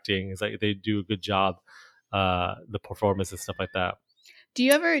their acting. It's like they do a good job, the performance and stuff like that. Do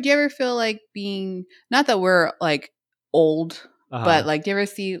you ever feel like being, not that we're like old, but like, do you ever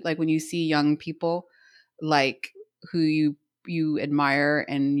see like when you see young people like who you admire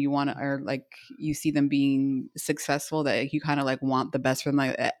and you want to, or like you see them being successful, that you kind of like want the best for them,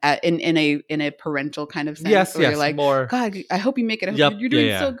 like in a parental kind of sense? Yes, You're like, more. God, I hope you make it. You're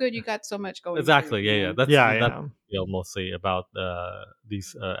doing so good. You got so much going. Exactly. For you, That's mostly about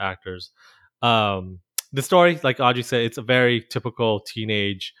these actors. The story, like Audrey said, it's a very typical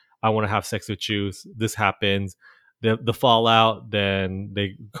teenage, I want to have sex with you, this happens, the fallout, then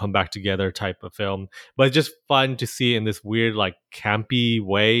they come back together type of film. But it's just fun to see in this weird, like campy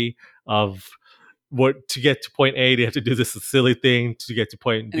way of what to get to point A, they have to do this silly thing to get to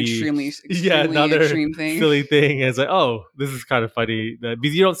point An B. extremely Another extreme thing. silly thing. And it's like, oh, this is kind of funny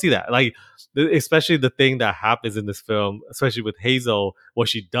because you don't see that. Like, especially the thing that happens in this film, especially with Hazel, what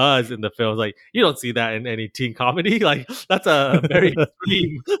she does in the film, is like you don't see that in any teen comedy. Like that's a very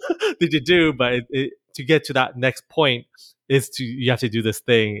extreme thing to do, but to get to that next point you have to do this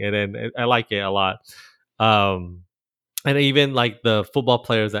thing, and then I like it a lot. And even like the football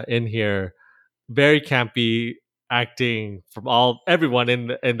players that in here, very campy acting from everyone in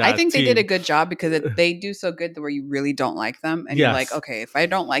that I think team. they did a good job because they do so good where you really don't like them, and you're like, okay, if I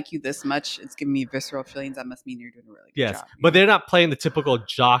don't like you this much, it's giving me visceral feelings. That must mean you're doing a really good job. But they're not playing the typical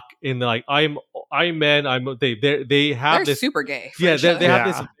jock in the like I'm man. They have They're this super gay. They have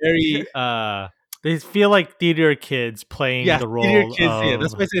this very they feel like theater kids playing the role of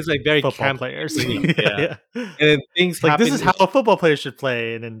that's why it's like very football players. And then things like happen. This is how a football player should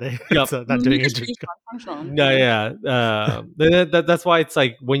play, and then they not doing it. That's why it's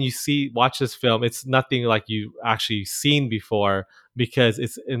like when you watch this film, it's nothing like you actually seen before because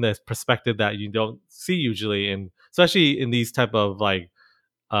it's in the perspective that you don't see usually, and especially in these type of like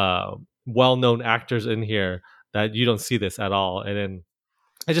well-known actors in here that you don't see this at all, and then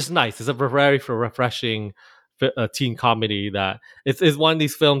it's just nice. It's a very refreshing teen comedy that it's one of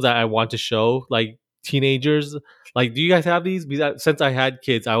these films that I want to show like teenagers. Like, do you guys have these? Because since I had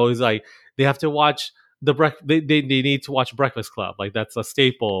kids, I always like they have to watch they need to watch Breakfast Club. Like that's a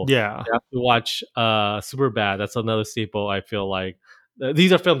staple. Yeah, they have to watch Superbad. That's another staple. I feel like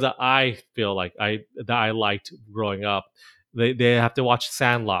these are films that I feel like I liked growing up. They have to watch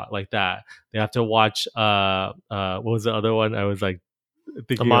Sandlot like that. They have to watch what was the other one? I was like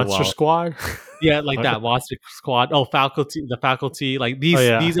the Monster Squad. Like that Monster Squad. Oh, the faculty. Like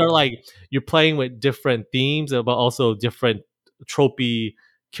these are like you're playing with different themes, but also different tropey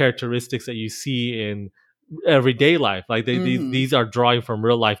characteristics that you see in everyday life. Like these are drawing from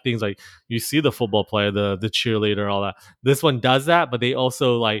real life things. Like you see the football player, the cheerleader, all that. This one does that, but they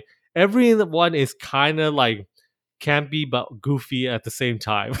also like everyone is kind of like campy but goofy at the same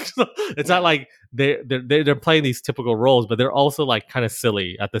time. It's not like they're playing these typical roles, but they're also like kind of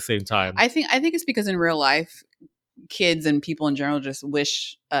silly at the same time. I think it's because in real life, kids and people in general just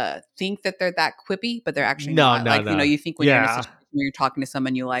think that they're that quippy, but they're actually not. Like you think when you're in a situation where you're talking to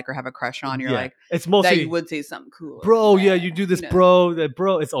someone you like or have a crush on, you're like, it's mostly that you would say something cool, bro. You do this, bro. That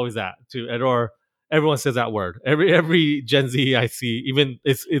bro. It's always that too, or everyone says that word. Every Gen Z I see, even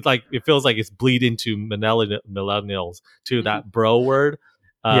it's like it feels like it's bleed into millennials to that bro word.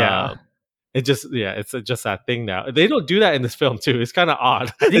 It just it's just that thing now. They don't do that in this film too. It's kind of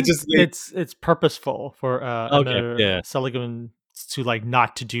odd. I think it's purposeful for Seligman to like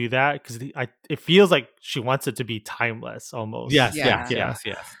not to do that because it feels like she wants it to be timeless almost. Yes.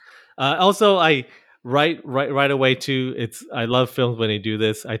 Also, I right away too. I love films when they do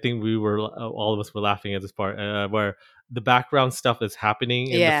this. I think all of us were laughing at this part where the background stuff is happening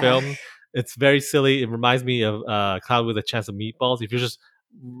in the film. It's very silly. It reminds me of Cloud with a Chance of Meatballs. If you're just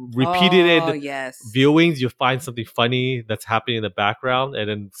repeated viewings, you find something funny that's happening in the background, and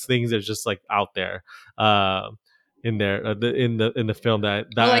then things are just like out there in the film that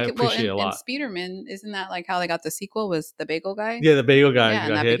I appreciate a lot. In Spiderman, isn't that like how they got the sequel? Was the bagel guy? Yeah, the bagel guy. Yeah,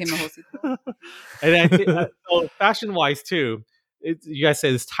 and that became the whole sequel. And I think fashion wise too, you guys say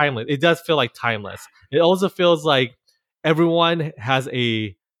it's timeless. It does feel like timeless. It also feels like everyone has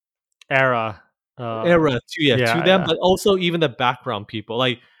a era to them, but also even the background people.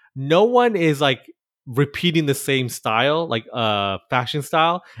 Like no one is like repeating the same style, like fashion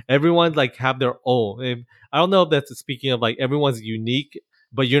style. Everyone like have their own. And I don't know if that's speaking of like everyone's unique,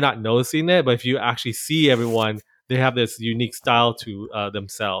 but you're not noticing it. But if you actually see everyone, they have this unique style to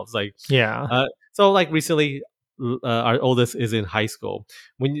themselves. Like so like recently, our oldest is in high school.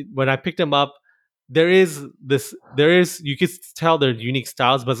 When I picked him up, there is you can tell their unique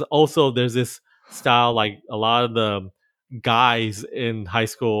styles, but also there's this style like a lot of the guys in high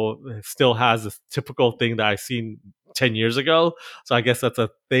school still has this typical thing that I've seen 10 years ago. So I guess that's a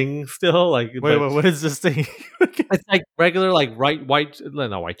thing still. Like wait, what is this thing? It's like regular like white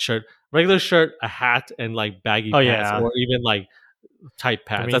shirt, regular shirt, a hat, and like baggy pants, or even like tight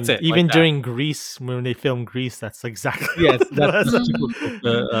pants. I mean, that's it. Even like during Grease, when they filmed Grease, that's exactly that's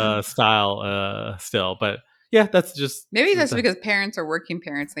typical style still. But yeah, that's just maybe that's because parents are working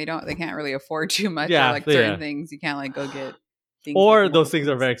parents. They can't really afford too much. Or like certain things you can't like go get. Things or those things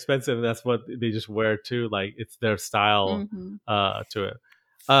are very expensive, and that's what they just wear too. Like it's their style to it.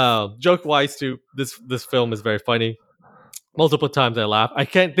 Joke wise too, this film is very funny. Multiple times I laugh. I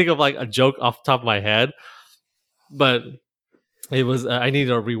can't think of like a joke off the top of my head, but it was I needed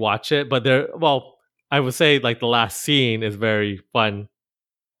to rewatch it. But I would say like the last scene is very fun,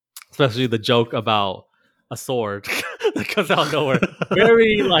 especially the joke about a sword that comes out of nowhere.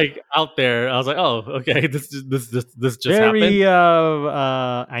 Very like out there. I was like, oh, okay, this just happened. Very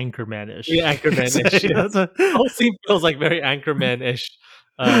Anchorman-ish. Very Anchorman-ish. You Yeah. know, so- The whole scene feels like very Anchorman-ish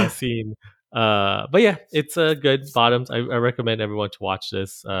scene. But yeah, it's a good bottoms. I recommend everyone to watch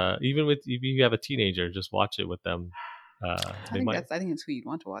this. Even with if you have a teenager, just watch it with them. They might. I think it's who you'd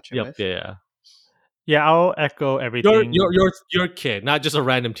want to watch it Yep. with. Yeah. Yeah, I'll echo Your everything. your kid, not just a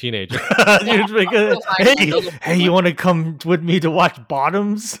random teenager. You'd make hey, you want to come with me to watch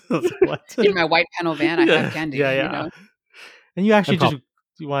Bottoms? What? In my white panel van, I Yeah, have candy. yeah, You yeah. know? And you actually And pop- just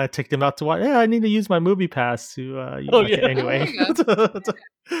you want to take them out to watch? Yeah, I need to use my movie pass to. Oh, Okay, yeah. anyway.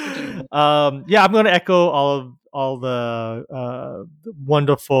 Oh, Yeah, I'm gonna echo all the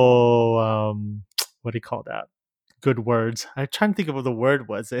wonderful what do you call that? Good words. I'm trying to think of what the word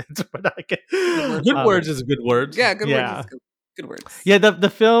was it, but I can, Good words is good words. Yeah, good Yeah. words. Is good words. Yeah, the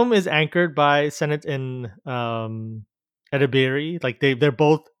film is anchored by Senate and Edibiri. Like they're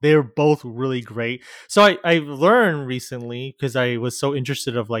both really great. So I learned recently because I was so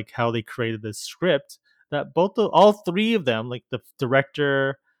interested of like how they created this script that all three of them, like the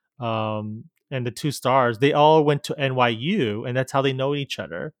director and the two stars, they all went to NYU and that's how they know each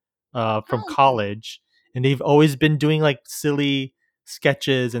other from Oh. college. And they've always been doing like silly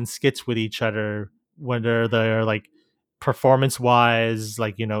sketches and skits with each other, whether they're like performance wise,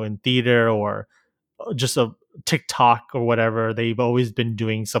 like, you know, in theater or just a TikTok or whatever. They've always been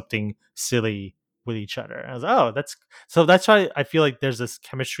doing something silly with each other. I was like, oh, that's why I feel like there's this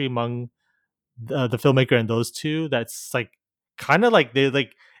chemistry among the filmmaker and those two. That's like kind of like they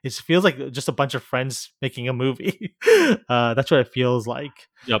like it feels like just a bunch of friends making a movie. That's what it feels like.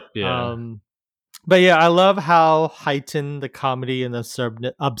 Yep. Yeah. But yeah, I love how heightened the comedy and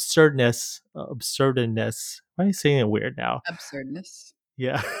the absurdness. Why are you saying it weird now? Absurdness.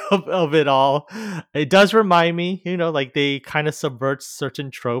 Yeah, of it all. It does remind me, you know, like they kind of subvert certain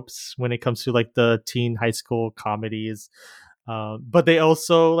tropes when it comes to like the teen high school comedies. But they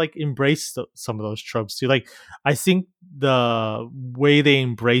also like embrace some of those tropes too. Like I think the way they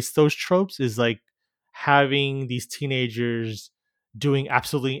embrace those tropes is like having these teenagers doing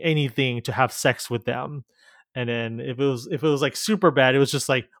absolutely anything to have sex with them. And then if it was like super bad, it was just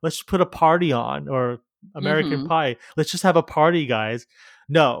like, let's just put a party on, or American Pie, let's just have a party, guys.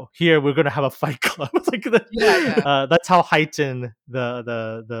 No, here we're gonna have a fight club. Like that's how heightened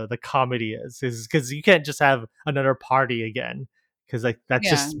the comedy is because you can't just have another party again, because like that's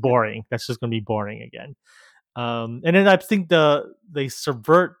just boring. That's just gonna be boring again. And then I think they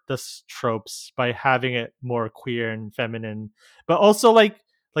subvert tropes by having it more queer and feminine, but also like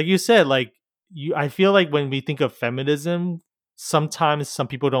you said, like I feel like when we think of feminism, sometimes some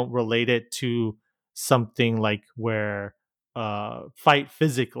people don't relate it to something like where fight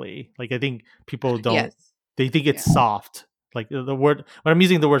physically. Like I think people don't. They think it's soft. Like the word when I'm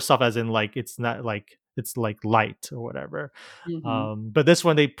using the word soft as in like it's not like it's like light or whatever. But this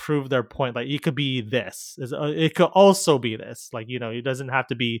one they prove their point. Like it could be this. It could also be this. Like, you know, it doesn't have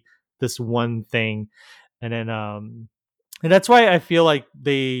to be this one thing. And then and that's why I feel like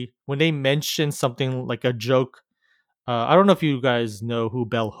when they mention something like a joke, I don't know if you guys know who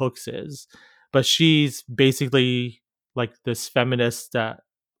Bell Hooks is, but she's basically like this feminist that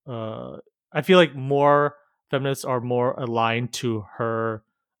I feel like more feminists are more aligned to her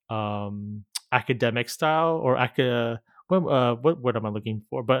academic style or what am I looking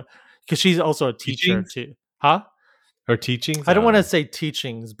for? But because she's also a teacher Teachings? too, huh? Her teachings. I don't want to say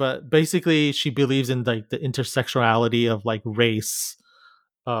teachings, but basically she believes in like the intersectionality of like race,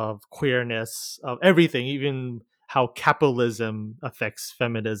 of queerness, of everything, even how capitalism affects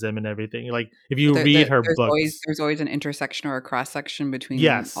feminism and everything. Like if you read her books, there's always an intersection or a cross section between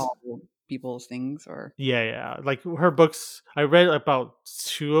yes, all people's things. Or yeah, like her books. I read about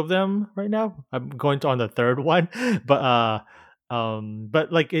 2 of them right now. I'm going on the 3rd one, but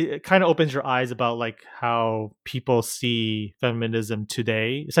like it kind of opens your eyes about like how people see feminism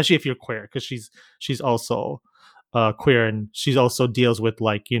today, especially if you're queer, because she's also queer, and she also deals with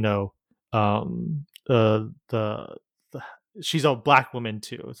like, you know, the she's a black woman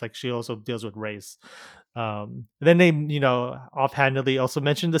too. It's like she also deals with race. Then they, you know, offhandedly also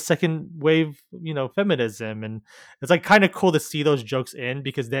mentioned the second wave, you know, feminism, and it's like kind of cool to see those jokes in,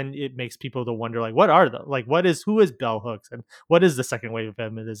 because then it makes people to wonder like, what are the like, who is Bell Hooks and what is the second wave of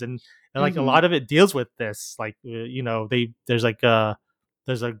feminism, and like a lot of it deals with this, like you know, there's a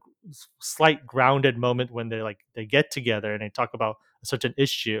slight grounded moment when they get together and they talk about a certain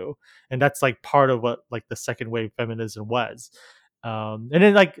issue, and that's like part of what like the second wave feminism was. And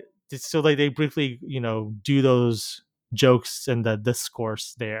then like so like they briefly do those jokes and the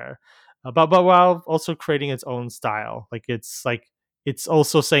discourse there, but while also creating its own style. Like it's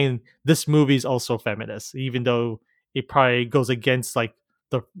also saying this movie is also feminist, even though it probably goes against like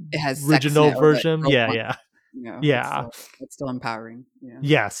the It has sex in original it, or that version. girls Yeah, want, yeah, it's yeah. still empowering. Yeah.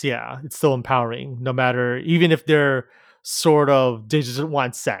 Yes, yeah, it's still empowering, no matter, even if they're sort of, they just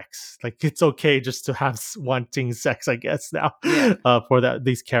want sex. Like it's okay just to have wanting sex, I guess now, Yeah. for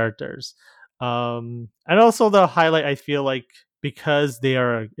these characters. And also the highlight, I feel like, because they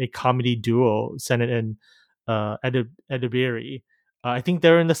are a comedy duo, Senate and Edibiri. I think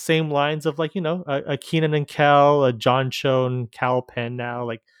they're in the same lines of like a Keenan and Kel, a John Cho and Cal Penn now,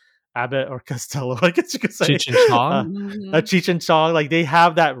 like Abbott or Costello, I guess you could say. Cheech and Chong. Mhm. Cheech and Chong, like they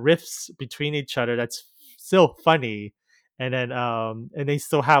have that riffs between each other that's still funny, and then and they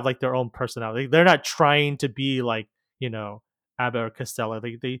still have like their own personality. They're not trying to be like Abbott or Costello.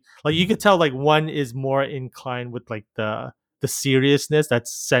 They like, you could tell like one is more inclined with like the seriousness,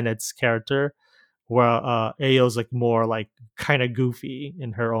 that's Senet's character, where Ayo's like more like kind of goofy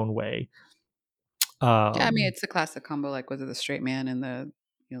in her own way. Yeah, I mean, it's a classic combo. Like, was it the straight man and the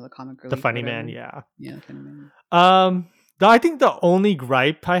comic The relief? funny Whatever. man, yeah. Yeah, the funny man. I think the only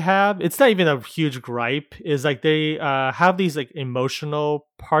gripe I have, it's not even a huge gripe, is like they have these like emotional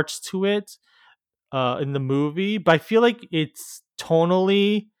parts to it in the movie, but I feel like it's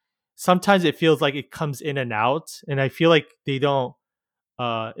tonally, sometimes it feels like it comes in and out, and I feel like they don't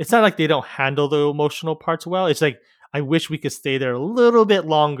it's not like they don't handle the emotional parts well. It's like, I wish we could stay there a little bit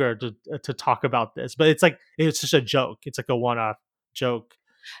longer to talk about this, but it's like it's just a joke. It's like a one-off joke.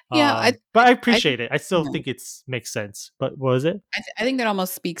 Yeah, But I I think, appreciate it. I still think it's makes sense. But what was it? I think that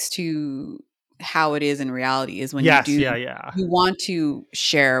almost speaks to how it is in reality, is when Yes, yeah. you want to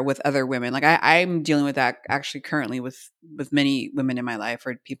share with other women. Like I'm dealing with that actually currently with many women in my life,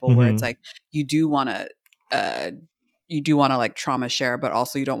 or people where it's Mhm. like you do want to like trauma share, but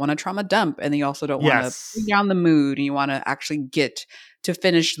also you don't want to trauma dump, and then you also don't want to Yes. bring down the mood, and you want to actually get to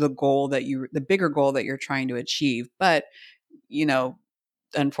finish the bigger goal that you're trying to achieve. But you know,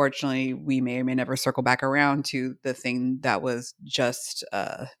 unfortunately, we may or may never circle back around to the thing that was just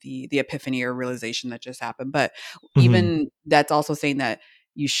the epiphany or realization that just happened. But Mhm. even that's also saying that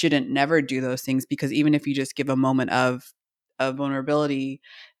you shouldn't never do those things, because even if you just give a moment of vulnerability,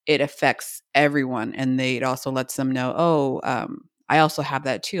 it affects everyone, and it also lets them know, oh, I also have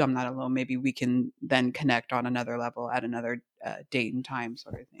that too. I'm not alone. Maybe we can then connect on another level at another date and time,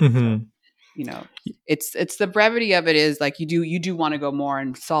 sort of thing. So Mhm. it's the brevity of it, is like you do want to go more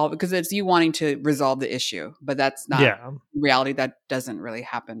and solve, because it's you wanting to resolve the issue, but that's not Yeah. reality. That doesn't really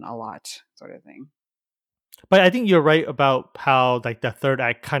happen a lot, sort of thing. But I think you're right about how like the third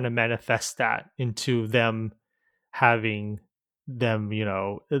act kind of manifests that into them having them, I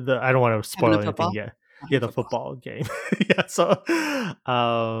don't want to Having a spoil anything football. yet. Having Yeah, a the football. football game. Yeah, so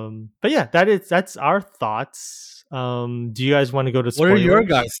but yeah, that's our thoughts. Do you guys want to go to What are spoilers? your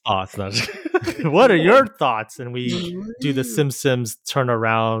guys' thoughts? No, What are your thoughts? And we do the Simpsons turn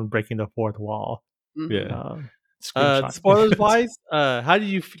around, breaking the fourth wall. Yeah. Screenshot. Spoilers wise, how do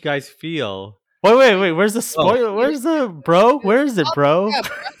you guys feel? Wait. Where's the Oh, spoiler? Where's the bro? Where is it, bro?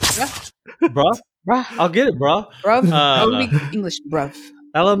 bruh, Bruh. I'll get it, bruh. Only English, bruv.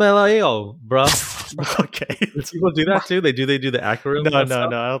 LMLAO, bruh. Okay. Do people do that too? They do the acronyms. No. and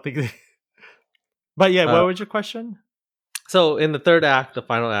stuff? I don't think they. But yeah, Uh, what was your question? So in the third act, the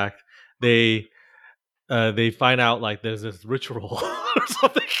final act, they find out like there's this ritual or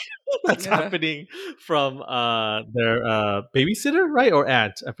something that's happening from their babysitter, right? Or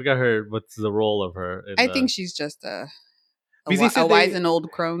aunt. I forgot what's the role of her. I think she's just a Because they said wise and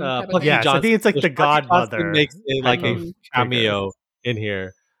old crone type of Plucky thing. Yes, I Johnson, think it's like the Plucky Johnson godmother makes like type a of figure. cameo in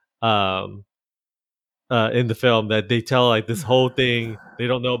here. In the film, that they tell like this whole thing they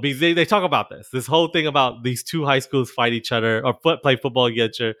don't know, because they talk about this whole thing about these two high schools fight each other or play football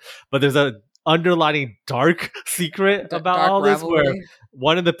against each other, but there's a underlining dark secret about dark all this, where rivalry.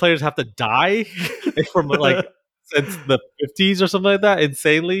 one of the players have to die from like since the 50s or something like that,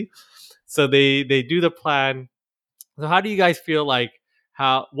 insanely. So they do the plan. So how do you guys feel like,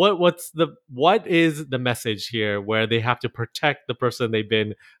 what is the message here, where they have to protect the person they've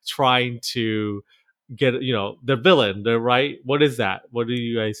been trying to get, the villain, the right? What is that? What do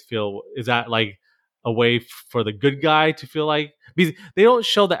you guys feel? Is that like a way for the good guy to feel like, because they don't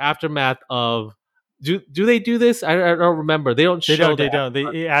show the aftermath of, do they do this? I don't remember. They don't show They don't.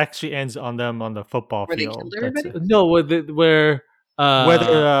 It actually ends on them on the football Where they field. killed That's everybody? it. no, where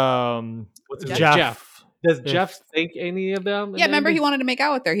Whether what's his name? Jeff, Jeff. Does if Jeff think any of them? Yeah, remember he wanted to make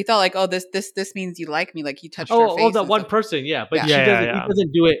out with her. He thought like, oh, this means you like me. Like he touched her face. That and one stuff. person, yeah. But Yeah. she Yeah, doesn't. yeah, He yeah.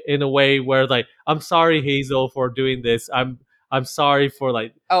 doesn't do it in a way where like, I'm sorry, Hazel, for doing this. I'm sorry for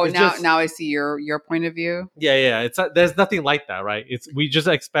like. Oh, It's now just, now I see your point of view. yeah. It's there's nothing like that, right? It's we just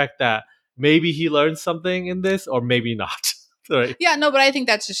expect that maybe he learned something in this, or maybe not. Right? Yeah, no, but I think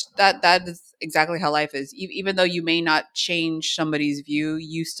that's just that is exactly how life is. Even though you may not change somebody's view,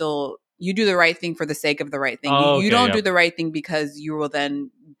 you do the right thing for the sake of the right thing. Oh, You okay, don't yeah. do the right thing because you will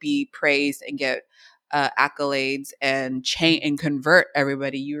then be praised and get accolades and change and convert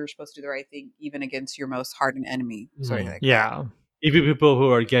everybody. You're supposed to do the right thing even against your most hardened enemy. Sort of like that. Yeah. Even people who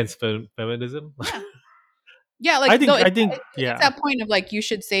are against feminism. Yeah, like I think no, I think it's yeah. that point of like you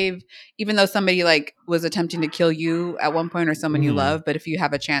should save, even though somebody like was attempting to kill you at one point or someone you Mhm. love. But if you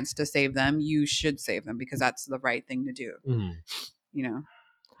have a chance to save them, you should save them because that's the right thing to do. Mhm. You know.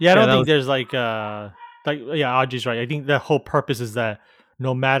 Yeah, I don't that think was- there's like yeah, Audrey's right. I think the whole purpose is that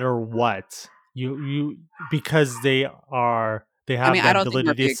no matter what, you because they have I mean, I the don't think ability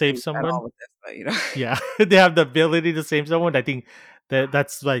Murphy to save agrees at someone. all with this, but you know. Yeah, they have the ability to save someone. I think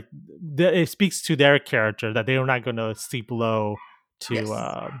that's like it speaks to their character that they are not going to sleep low to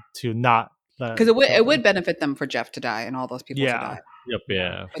not Because kill it would them. benefit them for Jeff to die and all those people to Yeah. die. Yep.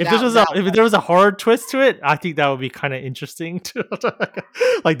 Yeah. But If there was a horror twist to it, I think that would be kind of interesting too.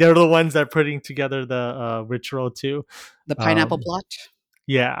 Like they're the ones that are putting together the ritual too. The pineapple Um, plot.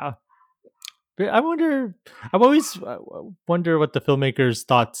 Yeah. But I've always wonder what the filmmakers'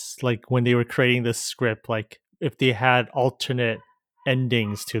 thoughts like when they were creating this script, like if they had alternate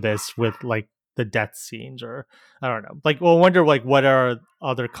endings to this with like the death scenes, or I don't know. Like, well, I wonder like what are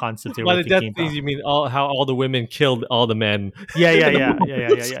other concepts they By were the death thinking scenes, about. you mean how all the women killed all the men? Yeah. In the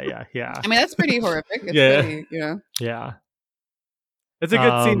movies. Yeah. I mean, that's pretty horrific. It's Yeah. pretty, you know. Yeah. It's a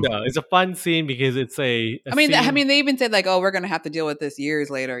good scene though. It's a fun scene because it's a I mean, scene. they even said like, "Oh, we're gonna have to deal with this years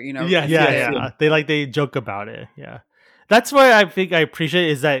later." You know. Yes, Yeah. They joke about it. Yeah. That's why I think I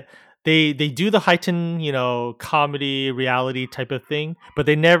appreciate is that they do the heightened, comedy, reality type of thing, but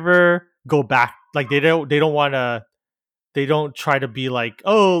they never go back. Like they don't want to they don't try to be like,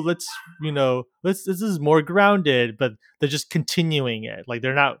 oh, this is more grounded, but they're just continuing it. Like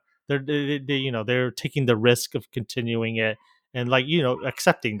they're not, they're taking the risk of continuing it and like,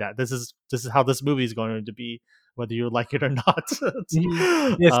 accepting that this is how this movie is going to be, whether you like it or not.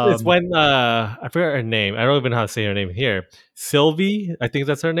 Yes, it's when I forgot her name. I don't even know how to say her name here. Sylvie, I think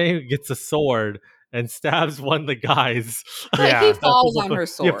that's her name, gets a sword and stabs one of the guys. But he falls on her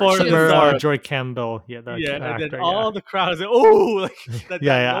sword. falls on She her doesn't- sword. Joy Campbell, the And actor, then all the crowd is like, "Oh!" Like that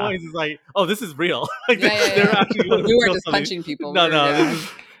Yeah. noise is like, "Oh, this is real." Like Yeah. they're actually going We to weren't kill just somebody. punching people. No, We were- yeah.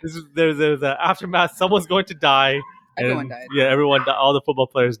 this is there's an aftermath. Someone's going to die. Everyone And, died. Yeah, everyone. All the football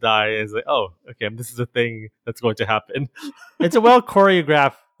players die. It's like, oh, okay, this is a thing that's going to happen. It's a well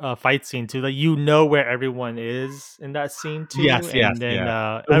choreographed fight scene too. Like where everyone is in that scene too. Yes, and then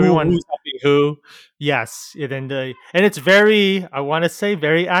everyone everyone who's helping who. Yes, and it's very, I want to say,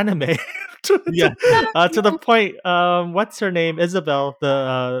 very anime. to the point. What's her name? Isabel,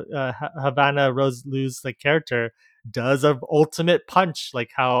 the Havana Rose Lou's like character, does a ultimate punch, like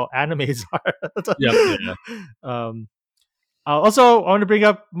how animes are. Yeah. Also, I want to bring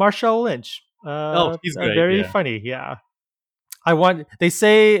up Marshall Lynch. He's great. Very funny. Yeah. They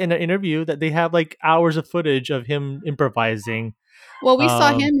say in an interview that they have like hours of footage of him improvising. Well, we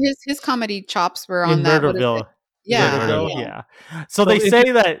saw him. His comedy chops were on in that. Murderville. Yeah. So they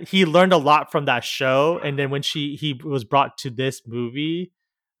say that he learned a lot from that show, and then when he was brought to this movie,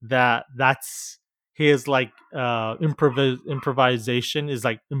 that's his like improvisation is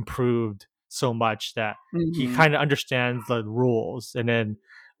like improved so much that he kind of understands the rules. And then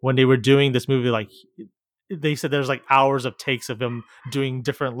when they were doing this movie, like they said there's like hours of takes of him doing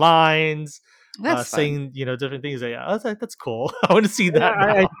different lines, saying different things. Like, I was like, that's cool. I want to see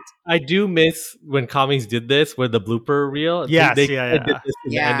that. I do miss when comics did this with the blooper reel. Yes, they did this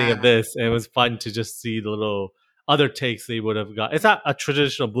in the ending of this, and it was fun to just see the little other takes they would have got. It's not a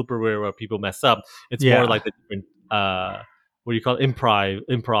traditional blooper reel where people mess up. It's more like the different what do you call it? Improv.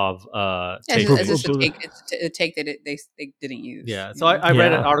 It's just a take that they didn't use. Yeah. So I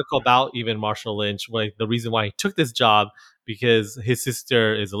read an article about even Marshall Lynch, like the reason why he took this job, because his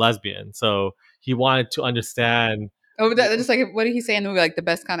sister is a lesbian. So he wanted to understand. Oh, just like what did he say in the movie? Like the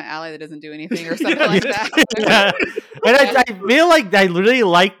best kind of ally that doesn't do anything or something like that. Yeah. And I feel like I really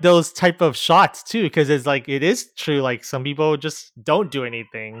like those type of shots too, because it's like it is true. Like some people just don't do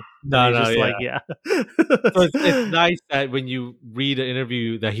anything. So it's nice that when you read an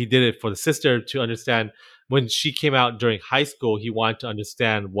interview that he did it for the sister to understand when she came out during high school, he wanted to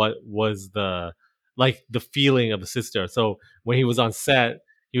understand what was the like the feeling of the sister. So when he was on set,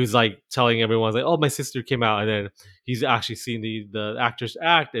 he was like telling everyone like, "Oh, my sister came out," and then he's actually seen the actors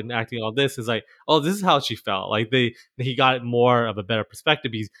act and acting all this is like, "Oh, this is how she felt." Like he got more of a better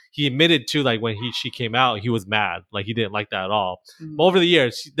perspective. He admitted too, like when she came out, he was mad, like he didn't like that at all. But over the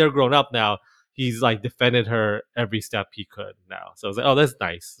years, they're grown up now. He's like defended her every step he could now. So I was like, "Oh, that's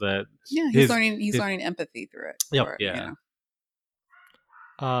nice." That he's learning empathy through it. Yep, yeah.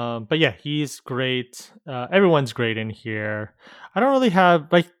 But yeah, he's great. Everyone's great in here. I don't really have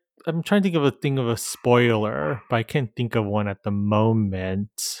like I'm trying to think of a spoiler, but I can't think of one at the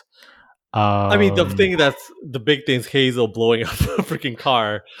moment. I mean, the big thing is Hazel blowing up a freaking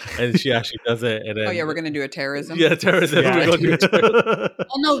car, and she actually does it. And then, we're gonna do a terrorism. Yeah, terrorism. Yeah. We're going to do a terrorism.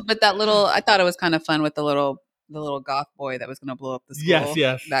 Well, no, but I thought it was kind of fun with the little goth boy that was gonna blow up the school.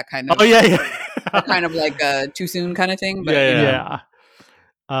 Yes. That kind of. Oh yeah. That kind of like too soon kind of thing. But Yeah.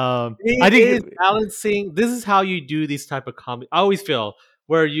 I think balancing. This is how you do these type of comedy. I always feel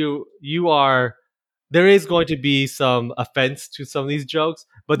where you are. There is going to be some offense to some of these jokes,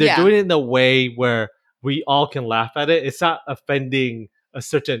 but they're doing it in a way where we all can laugh at it. It's not offending a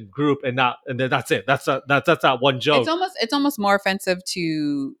certain group, and then that's it. That's not one joke. It's almost more offensive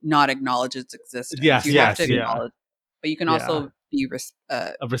to not acknowledge its existence. Yes, you have to acknowledge, but you can also be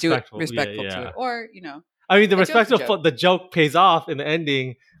respectful to it, or I mean, the respectful the joke pays off in the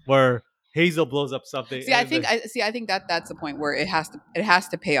ending where Hazel blows up something. I think that's the point where it has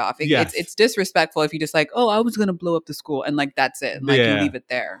to pay off. It's disrespectful if you just like, oh, I was gonna blow up the school, and like that's it, and like you leave it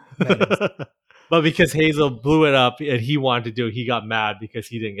there. But because Hazel blew it up and he wanted to do it, he got mad because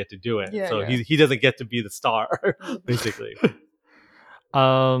he didn't get to do it. He doesn't get to be the star, basically.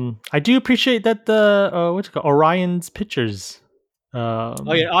 I do appreciate that the Orion's pictures.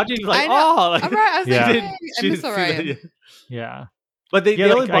 Audrey's like, I was like, I miss Orion. Yeah. But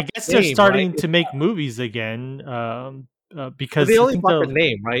I guess they're starting to make movies again. Because they only bought the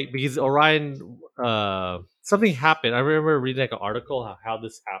name, right? Because Orion, something happened. I remember reading like an article how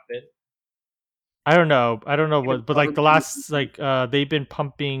this happened. I don't know what, but like the last they've been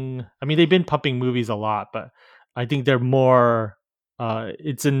pumping. I mean, they've been pumping movies a lot, but I think they're more.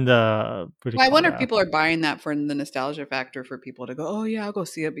 It's in the. I wonder if people are buying that for the nostalgia factor for people to go, oh yeah, I'll go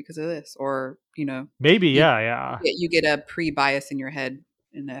see it because of this, or maybe you get a pre-bias in your head,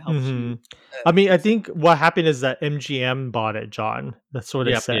 and that helps you. I mean, I think what happened is that MGM bought it, John. That's what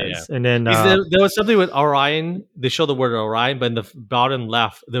it says, and then there was something with Orion. They show the word Orion, but in the bottom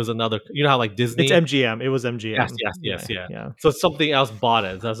left there was another. You know how like Disney, it's MGM. It was MGM. Yes. So something else bought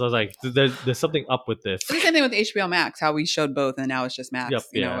it. So I was like, there's something up with this. It's the same thing with HBO Max. How we showed both, and now it's just Max.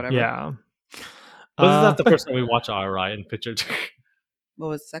 Whatever. Yeah. But this is not the first time we watch Orion picture. What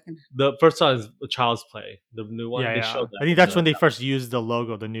was the second? The first one is Child's Play, the new one. They showed that. I think that's when they first used the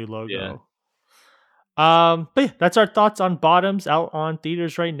logo, the new logo. Yeah. But yeah, that's our thoughts on Bottoms out on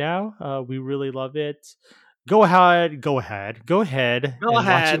theaters right now. We really love it. Go ahead. Watch it. I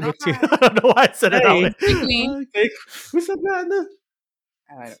don't know why I said it that way. Who said that?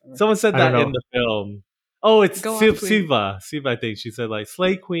 Someone said that in the film. Oh, it's Siva. Siva, I think she said like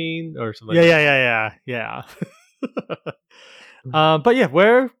Slay Queen or something. Yeah. But yeah,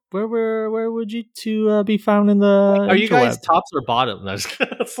 where would you two be found in the? Are you guys tops or bottoms?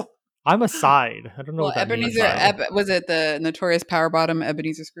 I'm a side. I don't know. Well, what that Ebenezer was it the notorious power bottom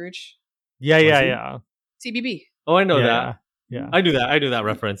Ebenezer Scrooge? Yeah. CBB. Oh, I know that. Yeah, I knew that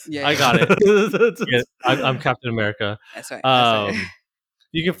reference. Yeah. I got it. I'm Captain America. That's right.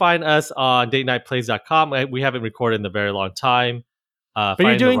 You can find us on datenightplays.com. We haven't recorded in a very long time. But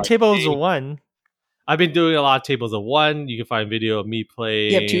you're doing tables of one. I've been doing a lot of tables of one. You can find video of me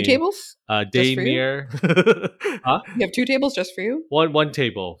playing. You have two tables? Daymere. Huh? You have two tables just for you? One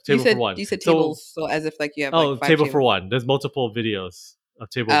table. Table for one. You said tables, so as if like you have like 5 table tables. for one. There's multiple videos of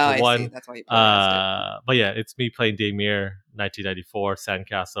table for one. See. That's why you it. But yeah, it's me playing Daymere 1994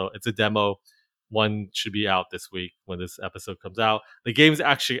 Sandcastle. It's a demo. One should be out this week when this episode comes out. The game's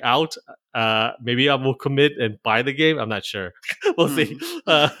actually out. Maybe I will commit and buy the game. I'm not sure. We'll see if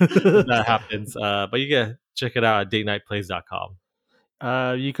that happens. But you can check it out at datenightplays.com.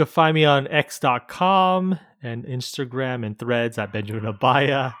 You can find me on x.com and Instagram and Threads at Benjamin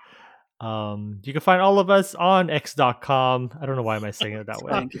Abaya. You can find all of us on x.com. I don't know why am I saying it that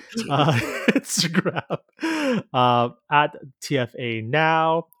way. Instagram at TFA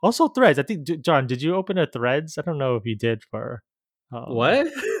now. Also Threads. I think John, did you open a Threads? I don't know if you did for what?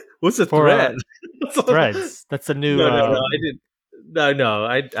 What's a thread? Threads. That's a new. No, I didn't. No,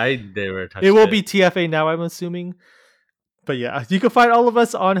 I never touched it. It will be TFA now, I'm assuming. But yeah, you can find all of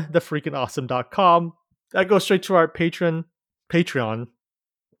us on thefreakingawesome.com. That goes straight to our Patreon.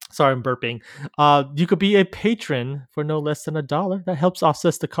 Sorry, I'm burping. You could be a patron for no less than $1. That helps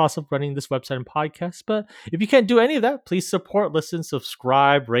offset the cost of running this website and podcast. But if you can't do any of that, please support, listen,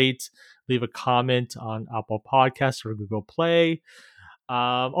 subscribe, rate, leave a comment on Apple Podcasts or Google Play.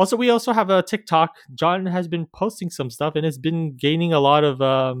 Also, we also have a TikTok. John has been posting some stuff, and it's been gaining a lot of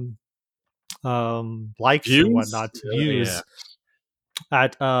likes and whatnot, views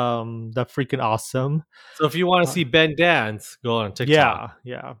at the freaking awesome. So if you want to see Ben dance, go on TikTok.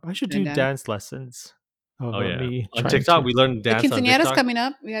 Yeah. I should do dance lessons. Me on TikTok, we learn dance. The quinceañera's on TikTok. coming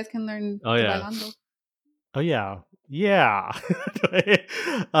up. You guys can learn. Bailando.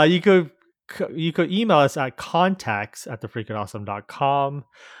 You could email us at contacts@thefreakingawesome.com.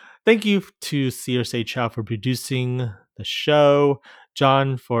 Thank you to CRSA Chow for producing the show,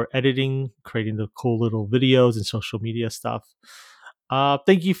 John for editing, creating the cool little videos and social media stuff.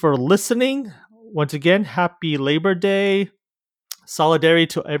 Thank you for listening. Once again, happy Labor Day. Solidarity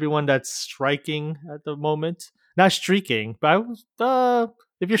to everyone that's striking at the moment. Not streaking, but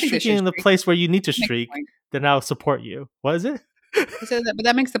if you're streaking in the place where you need to streak, then I'll support you. What is it? But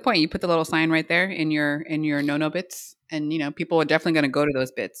that makes the point. You put the little sign right there in your no bits, and people are definitely going to go to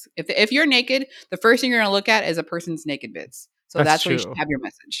those bits. If you're naked, the first thing you're going to look at is a person's naked bits. So that's where you should have your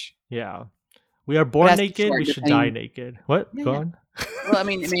message. Yeah, we are born naked. We should die naked. What? Yeah, Go on. Well, I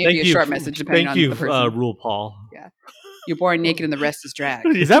mean, it may be a short message depending on the person. RuPaul. Yeah, you're born naked and the rest is drag.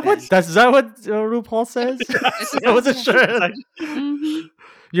 Is that what RuPaul says? I wasn't sure.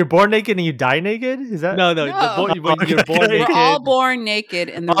 You're born naked and you die naked? Is that no? You're born naked. We're all born naked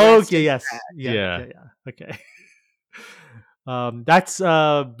and the rest is drag. Yeah. Okay. That's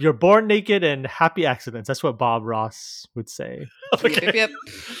you're born naked and happy accidents. That's what Bob Ross would say. Okay. Yep.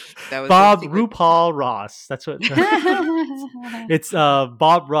 That was Bob RuPaul Ross. That's what it's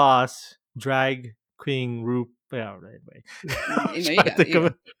Bob Ross, drag queen Ru. Yeah, anyway. You got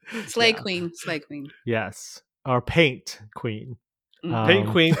it. Slay queen. Yes. Or paint queen. Paint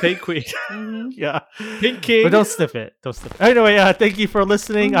queen. Yeah. Paint king. But don't sniff it. Anyway, thank you for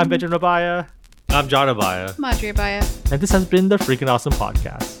listening. I'm Benjamin Abaya. I'm John Abaya. I'm Audrey Abaya. And this has been the Freaking Awesome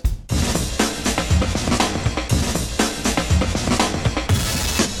Podcast.